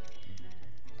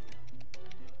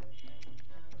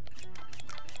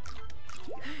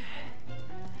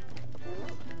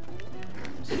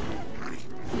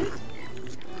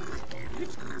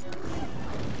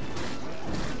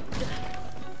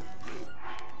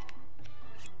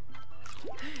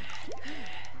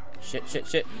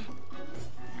 Shit.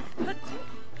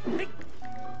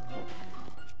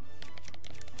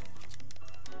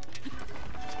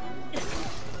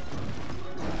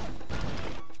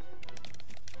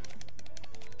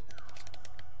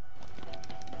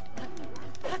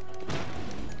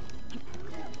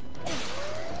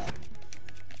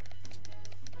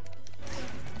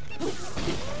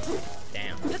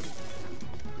 Damn.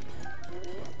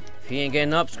 If he ain't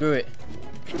getting up, screw it.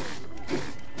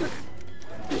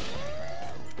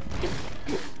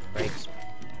 Brakes.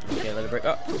 Okay, let it break.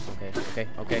 Oh,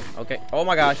 okay. Oh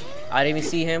my gosh. I didn't even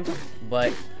see him,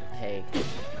 but hey,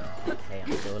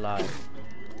 I'm still alive.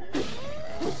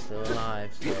 I'm still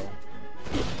alive, so.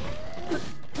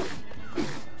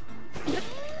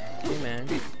 Hey, man.